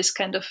is this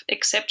kind of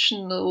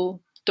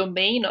exceptional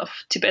domain of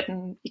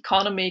Tibetan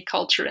economy,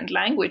 culture, and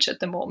language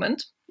at the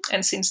moment,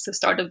 and since the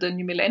start of the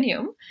new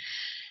millennium?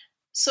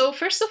 So,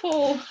 first of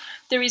all,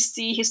 there is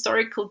the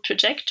historical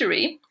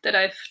trajectory that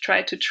I've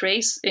tried to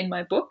trace in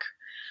my book,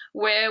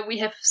 where we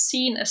have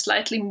seen a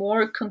slightly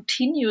more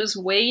continuous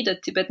way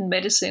that Tibetan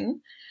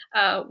medicine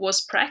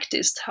was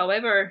practiced,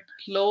 however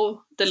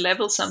low the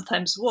level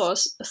sometimes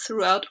was,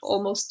 throughout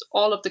almost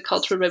all of the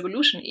Cultural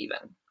Revolution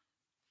even.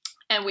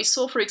 And we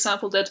saw, for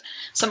example, that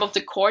some of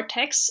the core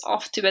texts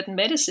of Tibetan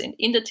medicine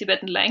in the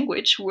Tibetan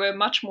language were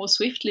much more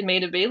swiftly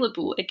made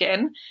available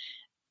again,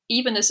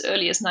 even as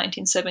early as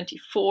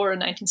 1974 or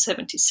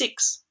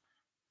 1976.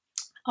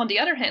 On the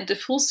other hand, the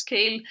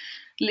full-scale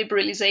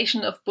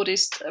liberalization of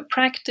Buddhist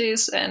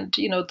practice and,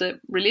 the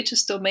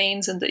religious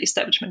domains and the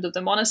establishment of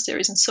the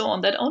monasteries and so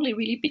on, that only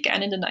really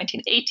began in the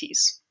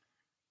 1980s.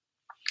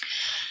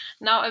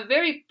 Now, a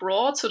very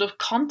broad sort of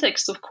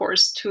context, of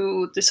course,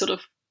 to the sort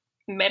of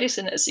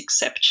medicine as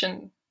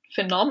exception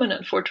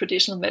phenomenon for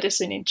traditional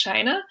medicine in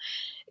China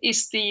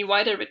is the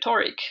wider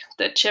rhetoric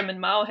that Chairman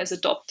Mao has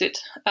adopted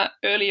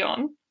early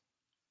on,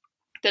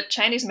 that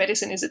Chinese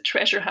medicine is a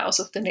treasure house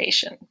of the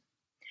nation.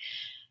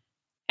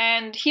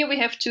 And here we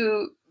have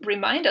to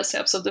remind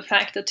ourselves of the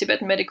fact that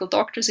Tibetan medical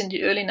doctors in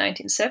the early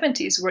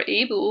 1970s were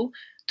able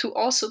to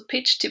also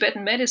pitch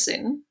Tibetan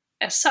medicine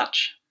as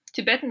such.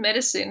 Tibetan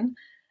medicine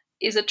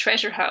is a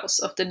treasure house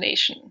of the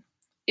nation.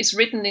 It's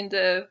written in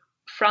the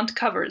front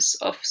covers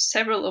of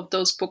several of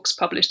those books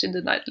published in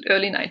the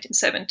early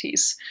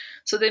 1970s.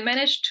 So they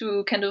managed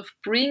to kind of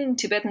bring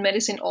Tibetan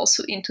medicine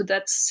also into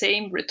that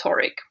same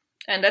rhetoric.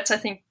 And that's, I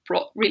think,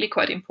 really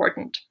quite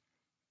important.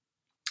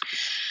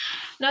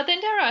 Now,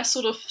 then there are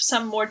sort of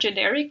some more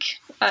generic,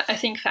 I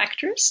think,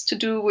 factors to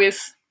do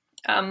with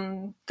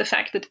the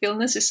fact that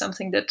illness is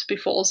something that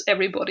befalls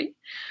everybody,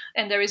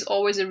 and there is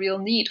always a real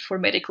need for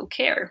medical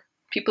care.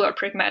 People are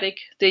pragmatic.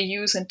 They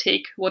use and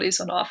take what is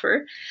on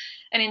offer.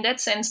 And in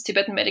that sense,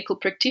 Tibetan medical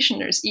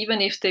practitioners,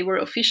 even if they were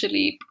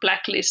officially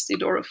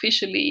blacklisted or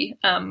officially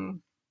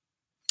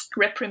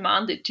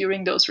reprimanded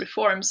during those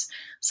reforms,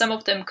 some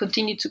of them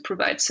continued to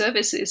provide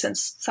services and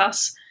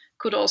thus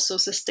could also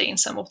sustain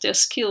some of their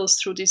skills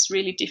through these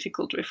really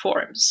difficult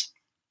reforms.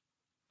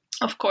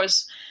 Of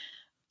course,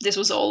 this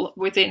was all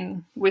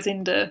within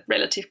the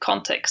relative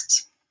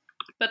contexts.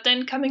 But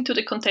then coming to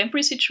the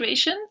contemporary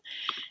situation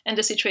and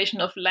the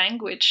situation of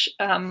language,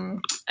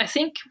 I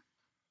think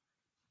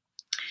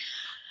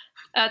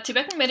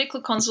Tibetan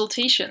medical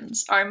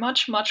consultations are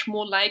much, much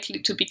more likely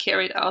to be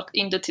carried out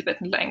in the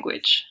Tibetan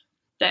language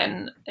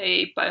than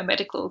a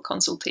biomedical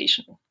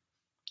consultation.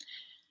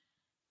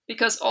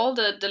 Because all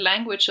the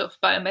language of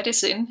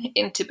biomedicine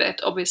in Tibet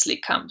obviously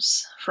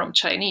comes from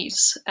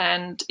Chinese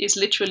and is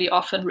literally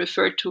often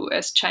referred to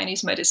as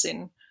Chinese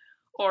medicine,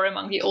 or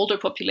among the older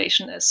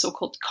population as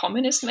so-called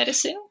communist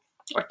medicine,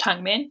 or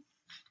Tangmen.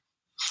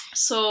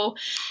 So,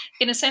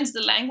 in a sense,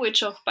 the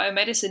language of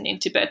biomedicine in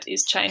Tibet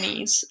is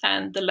Chinese,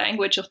 and the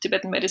language of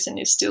Tibetan medicine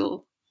is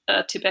still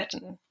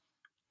Tibetan.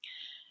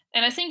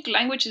 And I think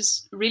language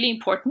is really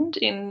important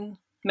in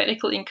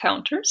medical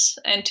encounters,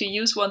 and to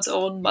use one's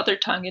own mother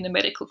tongue in a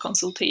medical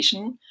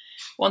consultation,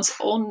 one's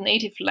own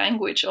native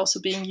language also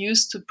being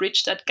used to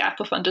bridge that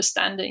gap of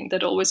understanding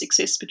that always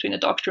exists between a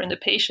doctor and a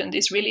patient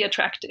is really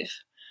attractive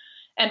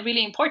and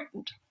really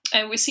important.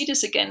 And we see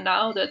this again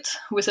now that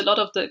with a lot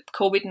of the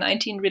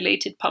COVID-19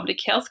 related public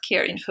health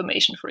care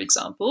information, for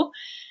example,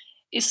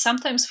 is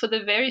sometimes for the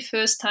very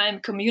first time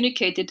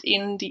communicated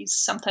in these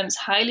sometimes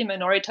highly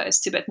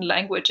minoritized Tibetan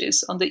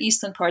languages on the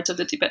eastern parts of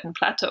the Tibetan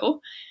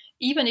plateau.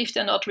 Even if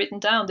they're not written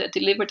down, they're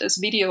delivered as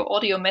video,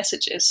 audio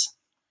messages.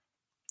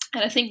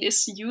 And I think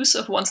this use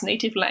of one's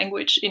native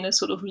language in a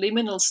sort of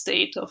liminal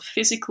state of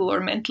physical or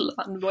mental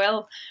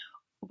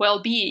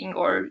well-being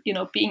or,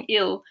 being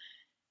ill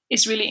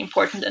is really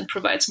important and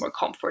provides more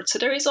comfort. So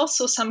there is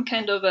also some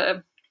kind of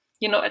a,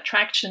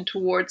 attraction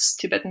towards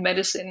Tibetan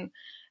medicine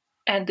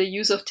and the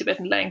use of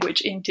Tibetan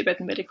language in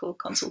Tibetan medical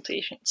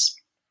consultations.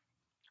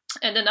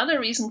 And another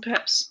reason,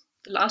 perhaps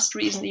the last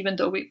reason, even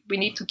though we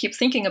need to keep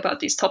thinking about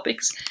these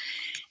topics,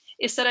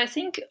 is that I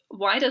think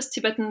why does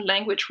Tibetan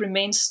language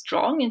remain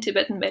strong in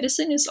Tibetan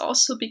medicine is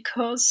also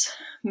because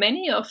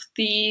many of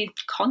the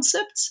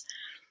concepts,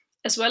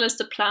 as well as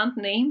the plant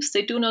names,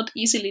 they do not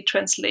easily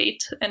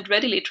translate and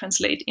readily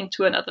translate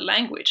into another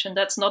language. And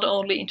that's not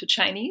only into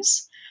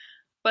Chinese,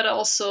 but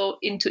also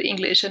into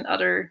English and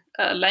other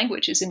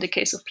languages. In the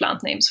case of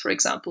plant names, for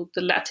example,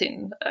 the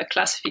Latin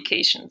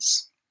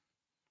classifications.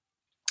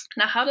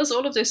 Now, how does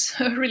all of this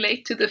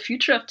relate to the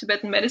future of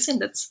Tibetan medicine?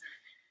 That's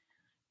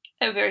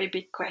a very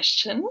big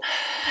question.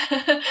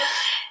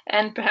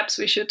 And perhaps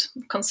we should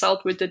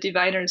consult with the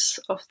diviners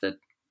of the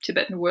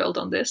Tibetan world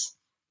on this.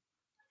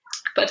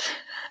 But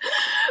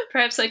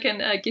perhaps I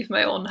can give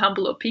my own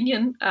humble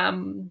opinion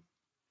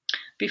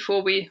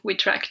before we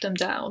track them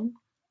down,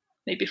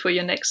 maybe for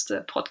your next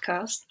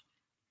podcast.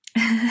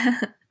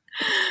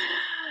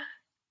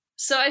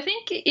 So I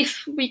think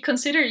if we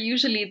consider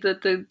usually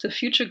the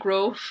future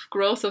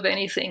growth of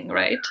anything,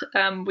 right,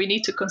 we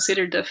need to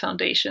consider the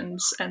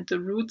foundations and the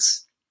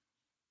roots,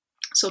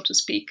 so to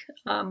speak,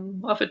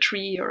 of a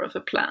tree or of a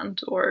plant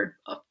or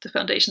of the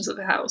foundations of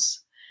a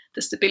house.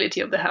 The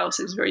stability of the house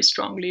is very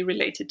strongly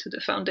related to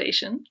the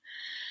foundation.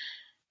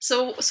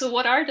 So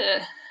what are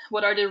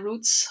the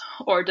roots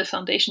or the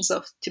foundations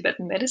of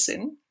Tibetan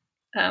medicine?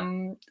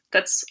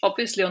 That's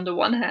obviously on the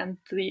one hand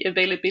the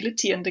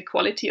availability and the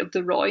quality of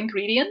the raw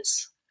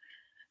ingredients,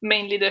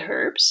 mainly the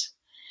herbs,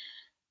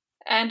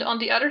 and on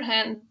the other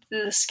hand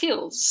the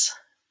skills,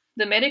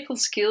 the medical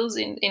skills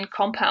in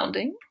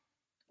compounding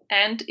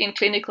and in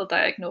clinical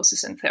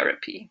diagnosis and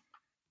therapy.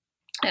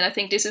 And I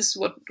think this is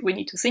what we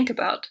need to think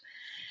about.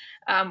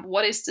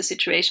 What is the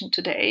situation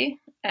today,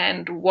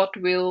 and what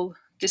will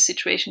this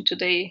situation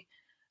today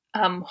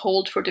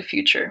hold for the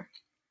future?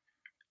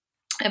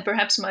 And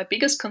perhaps my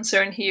biggest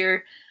concern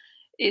here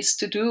is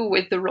to do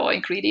with the raw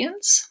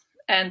ingredients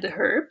and the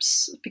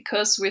herbs,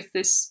 because with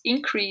this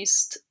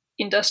increased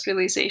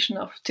industrialization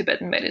of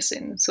Tibetan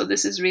medicine, so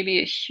this is really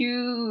a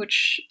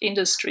huge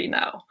industry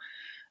now.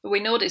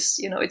 We know this,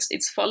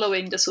 it's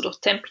following the sort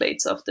of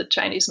templates of the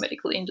Chinese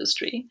medical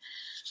industry.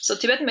 So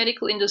Tibetan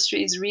medical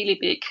industry is really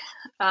big,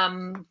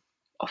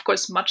 of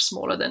course, much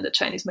smaller than the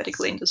Chinese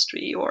medical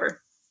industry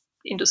or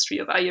industry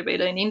of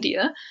Ayurveda in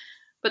India.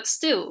 But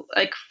still,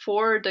 like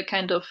for the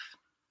kind of,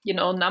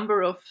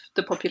 number of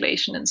the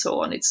population and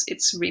so on,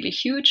 it's really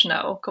huge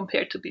now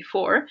compared to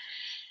before.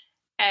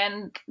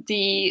 And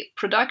the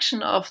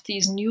production of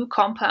these new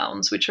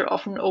compounds, which are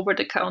often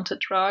over-the-counter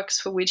drugs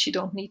for which you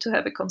don't need to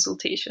have a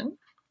consultation,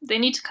 they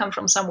need to come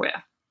from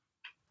somewhere.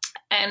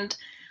 And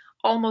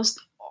almost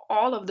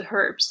all of the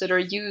herbs that are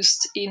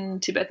used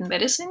in Tibetan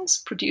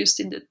medicines, produced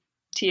in the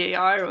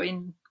TAR or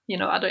in,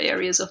 other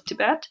areas of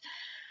Tibet,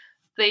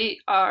 they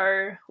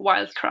are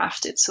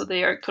wildcrafted, so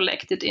they are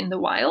collected in the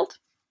wild.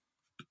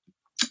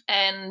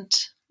 And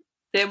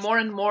they're more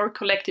and more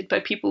collected by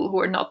people who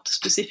are not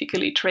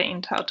specifically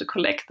trained how to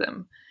collect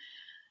them.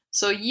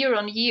 So year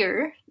on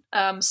year,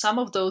 some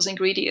of those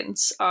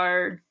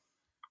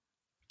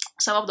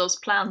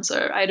plants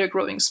are either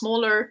growing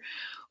smaller,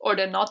 or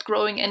they're not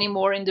growing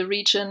anymore in the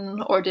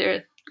region, or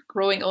they're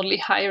growing only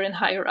higher and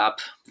higher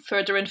up,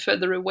 further and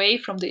further away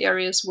from the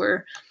areas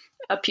where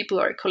people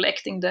are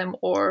collecting them,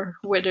 or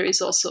where there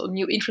is also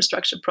new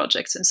infrastructure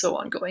projects and so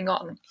on going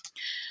on.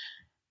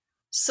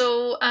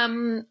 So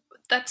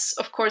that's,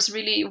 of course,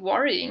 really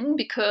worrying,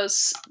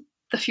 because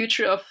the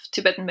future of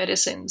Tibetan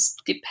medicines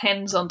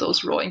depends on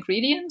those raw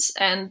ingredients,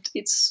 and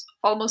it's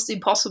almost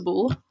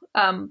impossible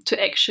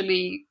to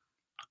actually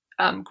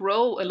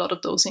grow a lot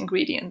of those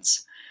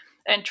ingredients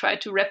and try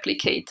to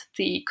replicate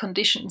the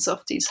conditions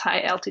of these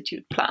high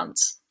altitude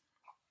plants.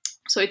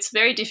 So it's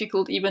very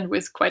difficult, even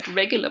with quite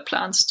regular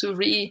plants, to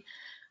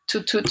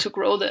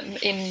grow them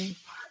in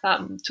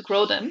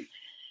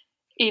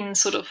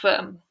sort of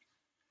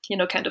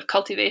kind of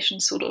cultivation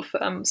sort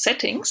of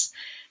settings.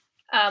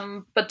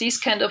 But these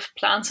kind of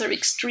plants are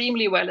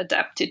extremely well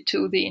adapted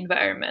to the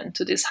environment,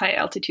 to this high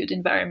altitude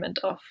environment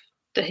of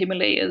the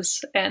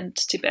Himalayas and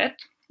Tibet.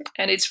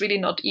 And it's really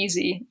not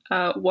easy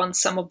once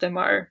some of them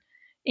are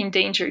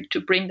endangered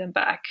to bring them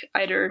back,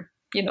 either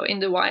in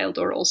the wild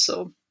or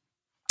also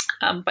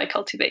by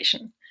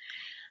cultivation.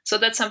 So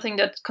that's something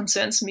that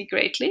concerns me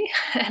greatly.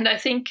 And I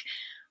think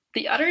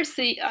the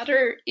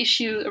other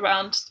issue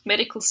around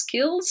medical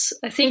skills,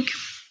 I think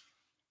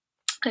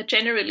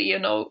generally,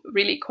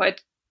 really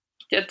quite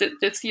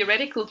the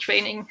theoretical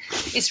training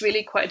is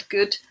really quite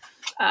good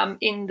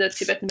in the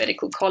Tibetan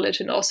Medical College,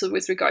 and also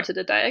with regard to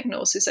the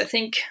diagnosis. I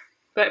think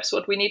perhaps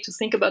what we need to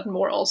think about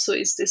more also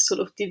is this sort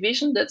of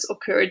division that's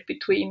occurred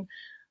between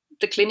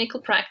the clinical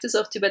practice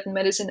of Tibetan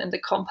medicine and the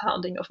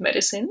compounding of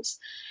medicines,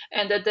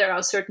 and that there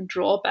are certain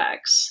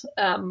drawbacks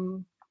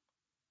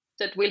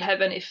that will have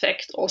an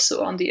effect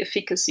also on the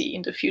efficacy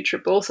in the future,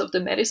 both of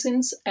the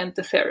medicines and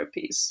the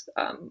therapies.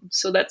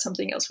 So that's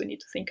something else we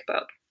need to think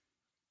about.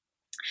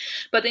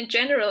 But in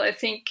general, I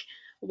think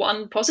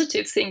one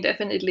positive thing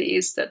definitely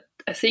is that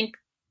I think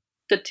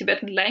the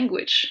Tibetan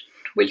language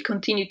will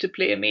continue to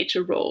play a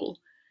major role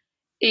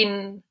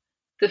in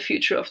the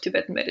future of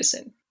Tibetan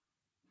medicine.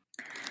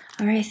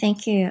 All right,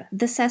 thank you.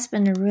 This has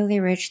been a really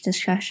rich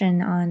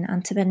discussion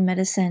on Tibetan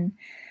medicine.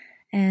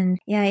 And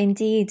yeah,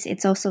 indeed,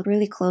 it's also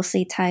really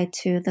closely tied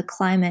to the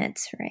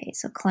climate, right?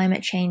 So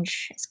climate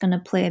change is going to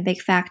play a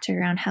big factor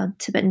around how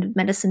Tibetan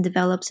medicine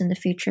develops in the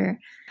future.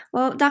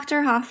 Well,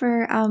 Dr.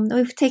 Hofer,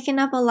 we've taken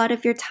up a lot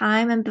of your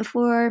time. And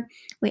before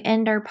we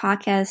end our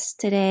podcast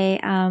today,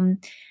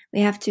 we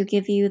have to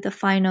give you the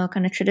final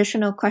kind of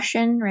traditional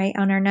question, right,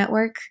 on our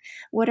network.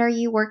 What are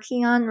you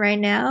working on right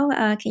now?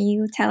 Can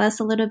you tell us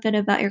a little bit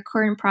about your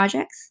current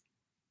projects?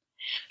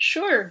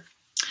 Sure.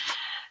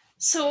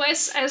 So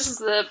as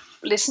the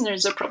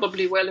listeners are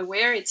probably well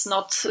aware, it's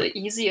not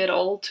easy at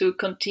all to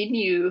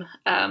continue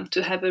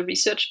to have a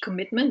research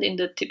commitment in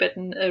the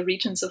Tibetan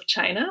regions of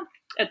China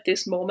at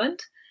this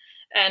moment.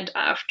 And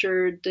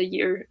after the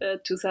year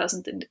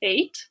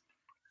 2008,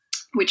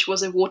 which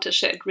was a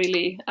watershed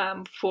really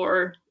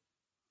for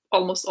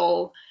almost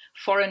all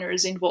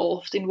foreigners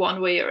involved in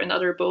one way or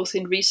another, both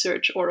in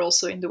research or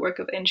also in the work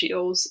of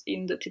NGOs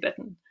in the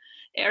Tibetan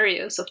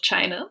areas of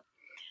China.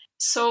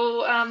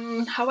 So,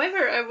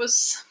 however, I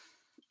was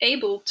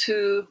able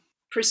to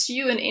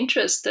pursue an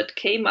interest that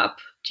came up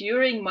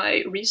during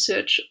my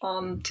research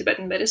on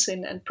Tibetan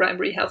medicine and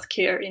primary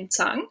healthcare in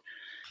Tsang.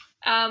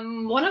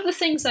 One of the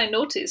things I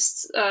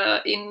noticed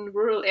in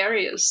rural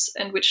areas,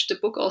 and which the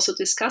book also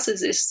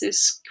discusses, is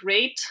this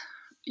great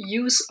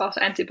use of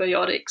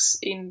antibiotics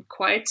in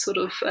quite sort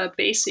of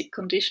basic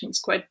conditions,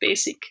 quite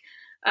basic,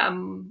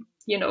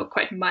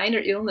 quite minor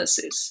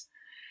illnesses,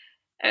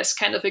 as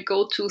kind of a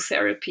go-to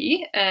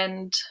therapy.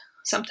 And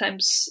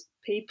sometimes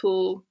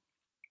people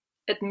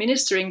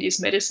administering these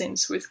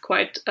medicines with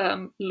quite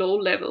low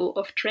level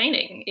of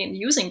training in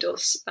using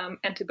those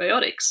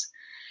antibiotics.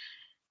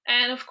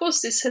 And of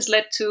course, this has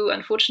led to,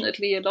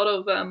 unfortunately, a lot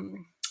of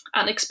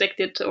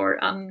unexpected or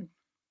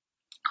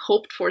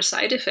unhoped for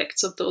side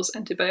effects of those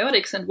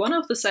antibiotics. And one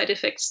of the side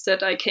effects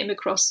that I came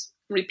across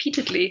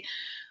repeatedly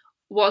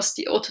was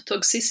the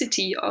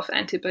ototoxicity of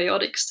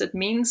antibiotics. That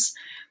means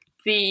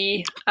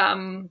the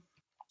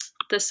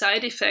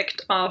side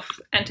effect of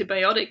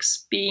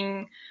antibiotics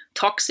being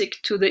toxic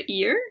to the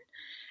ear,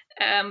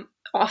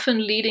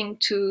 often leading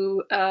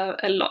to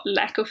a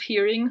lack of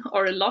hearing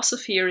or a loss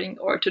of hearing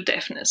or to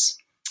deafness.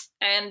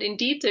 And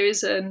indeed, there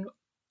is an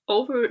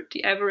over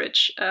the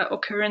average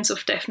occurrence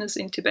of deafness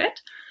in Tibet.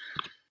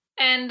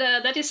 And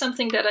that is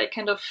something that I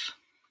kind of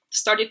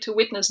started to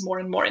witness more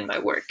and more in my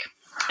work.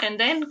 And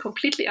then,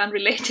 completely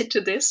unrelated to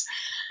this,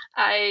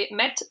 I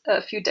met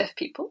a few deaf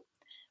people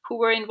who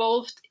were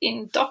involved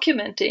in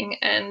documenting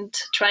and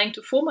trying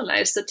to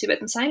formalize the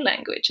Tibetan Sign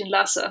Language in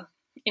Lhasa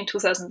in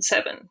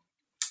 2007.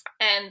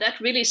 And that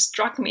really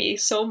struck me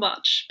so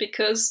much,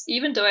 because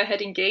even though I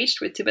had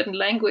engaged with Tibetan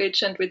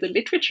language and with the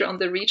literature on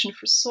the region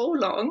for so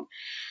long,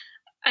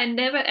 I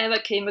never ever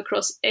came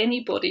across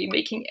anybody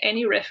making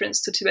any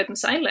reference to Tibetan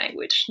Sign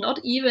Language, not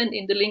even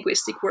in the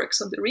linguistic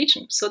works on the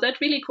region. So that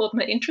really caught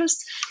my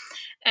interest.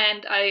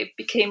 And I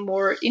became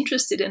more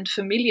interested and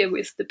familiar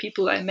with the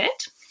people I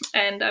met.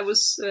 And I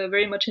was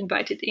very much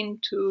invited in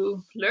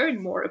to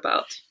learn more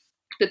about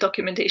the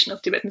documentation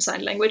of Tibetan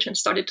Sign Language and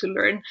started to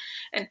learn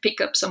and pick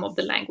up some of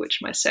the language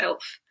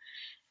myself.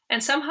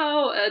 And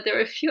somehow there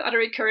are a few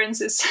other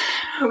occurrences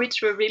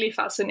which were really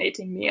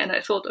fascinating me. And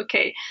I thought,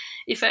 okay,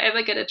 if I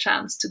ever get a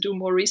chance to do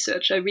more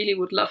research, I really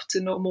would love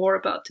to know more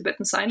about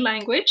Tibetan Sign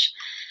Language,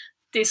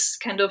 this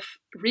kind of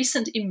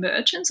recent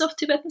emergence of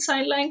Tibetan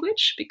Sign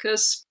Language,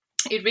 because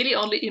it really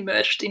only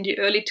emerged in the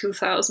early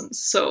 2000s.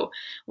 So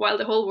while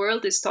the whole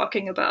world is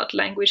talking about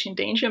language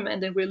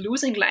endangerment and we're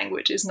losing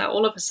languages, now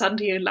all of a sudden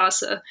here in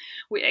Lhasa,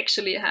 we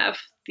actually have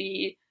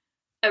the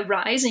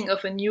arising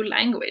of a new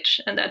language.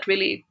 And that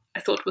really, I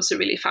thought, was a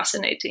really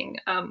fascinating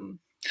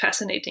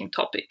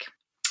topic.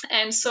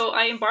 And so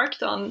I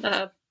embarked on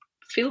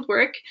field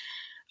work,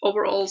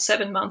 overall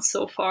 7 months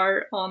so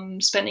far,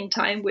 on spending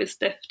time with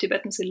deaf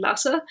Tibetans in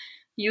Lhasa,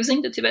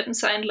 using the Tibetan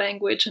Sign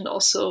Language and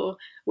also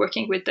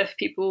working with deaf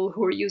people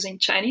who are using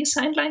Chinese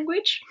Sign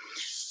Language,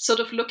 sort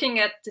of looking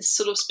at this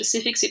sort of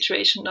specific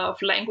situation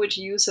of language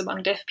use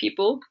among deaf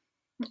people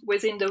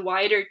within the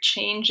wider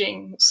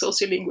changing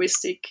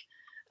sociolinguistic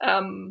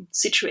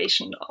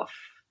situation of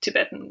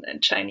Tibetan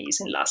and Chinese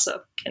in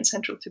Lhasa and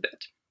Central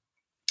Tibet.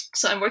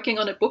 So I'm working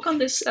on a book on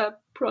this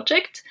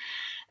project,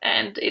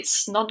 and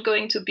it's not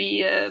going to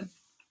be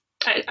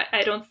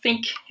I don't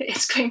think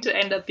it's going to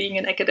end up being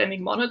an academic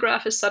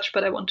monograph as such,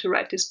 but I want to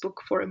write this book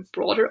for a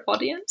broader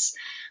audience.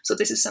 So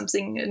this is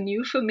something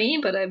new for me,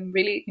 but I'm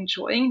really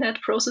enjoying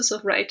that process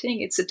of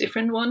writing. It's a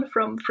different one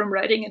from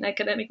writing an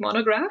academic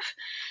monograph.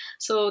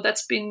 So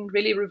that's been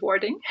really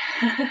rewarding.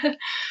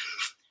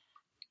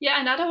 Yeah,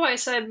 and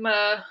otherwise I'm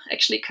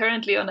actually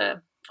currently on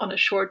a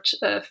short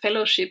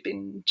fellowship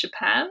in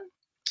Japan,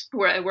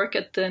 where I work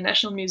at the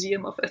National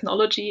Museum of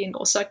Ethnology in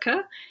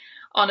Osaka,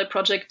 on a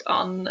project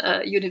on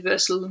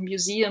universal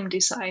museum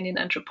design in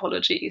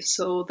anthropology.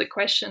 So the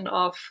question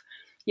of,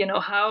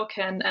 how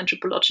can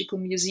anthropological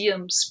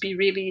museums be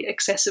really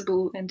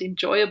accessible and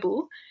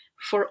enjoyable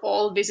for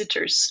all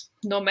visitors,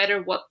 no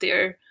matter what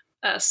their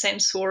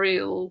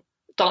sensorial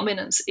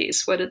dominance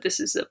is, whether this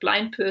is a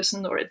blind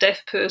person or a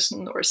deaf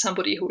person or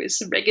somebody who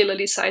is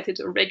regularly sighted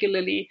or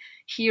regularly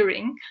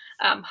hearing.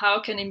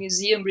 How can a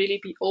museum really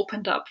be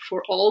opened up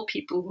for all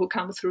people who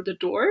come through the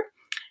door?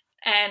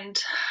 And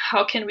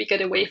how can we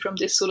get away from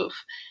this sort of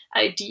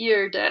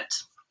idea that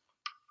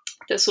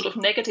the sort of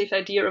negative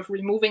idea of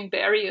removing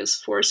barriers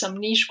for some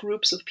niche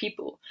groups of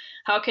people?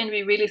 How can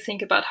we really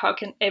think about how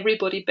can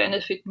everybody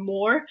benefit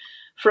more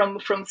from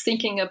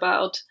thinking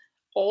about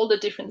all the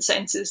different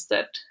senses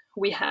that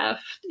we have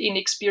in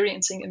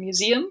experiencing a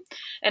museum?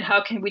 And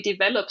how can we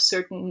develop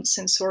certain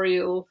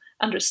sensorial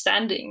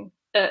understanding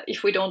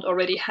if we don't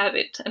already have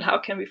it? And how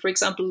can we, for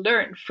example,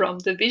 learn from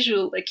the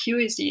visual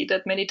acuity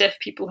that many deaf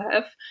people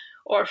have,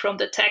 or from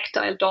the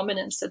tactile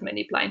dominance that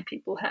many blind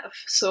people have?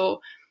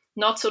 So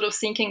not sort of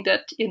thinking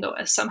that,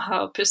 a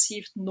somehow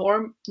perceived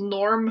norm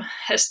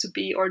has to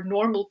be, or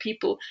normal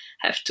people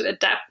have to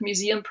adapt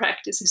museum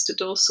practices to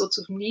those sorts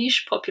of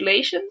niche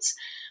populations,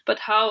 but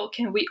how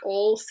can we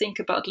all think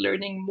about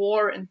learning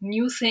more and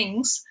new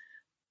things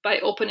by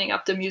opening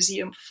up the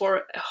museum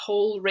for a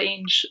whole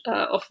range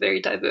of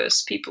very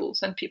diverse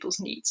peoples and people's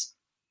needs.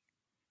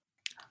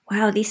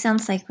 Wow, these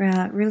sounds like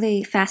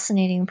really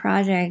fascinating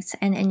projects.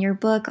 And your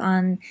book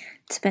on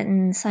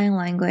Tibetan Sign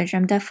Language,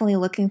 I'm definitely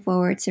looking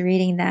forward to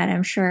reading that.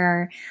 I'm sure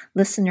our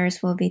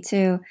listeners will be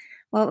too.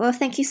 Well,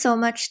 thank you so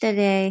much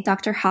today,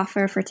 Dr.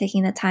 Hofer, for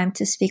taking the time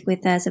to speak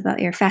with us about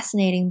your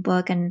fascinating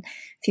book and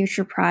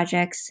future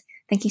projects.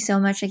 Thank you so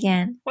much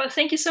again. Well,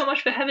 thank you so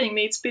much for having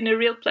me. It's been a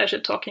real pleasure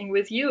talking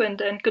with you,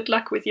 and good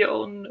luck with your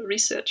own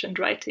research and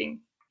writing.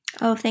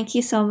 Oh, thank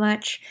you so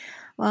much.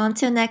 Well,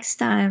 until next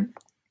time.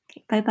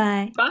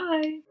 Bye-bye.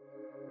 Bye.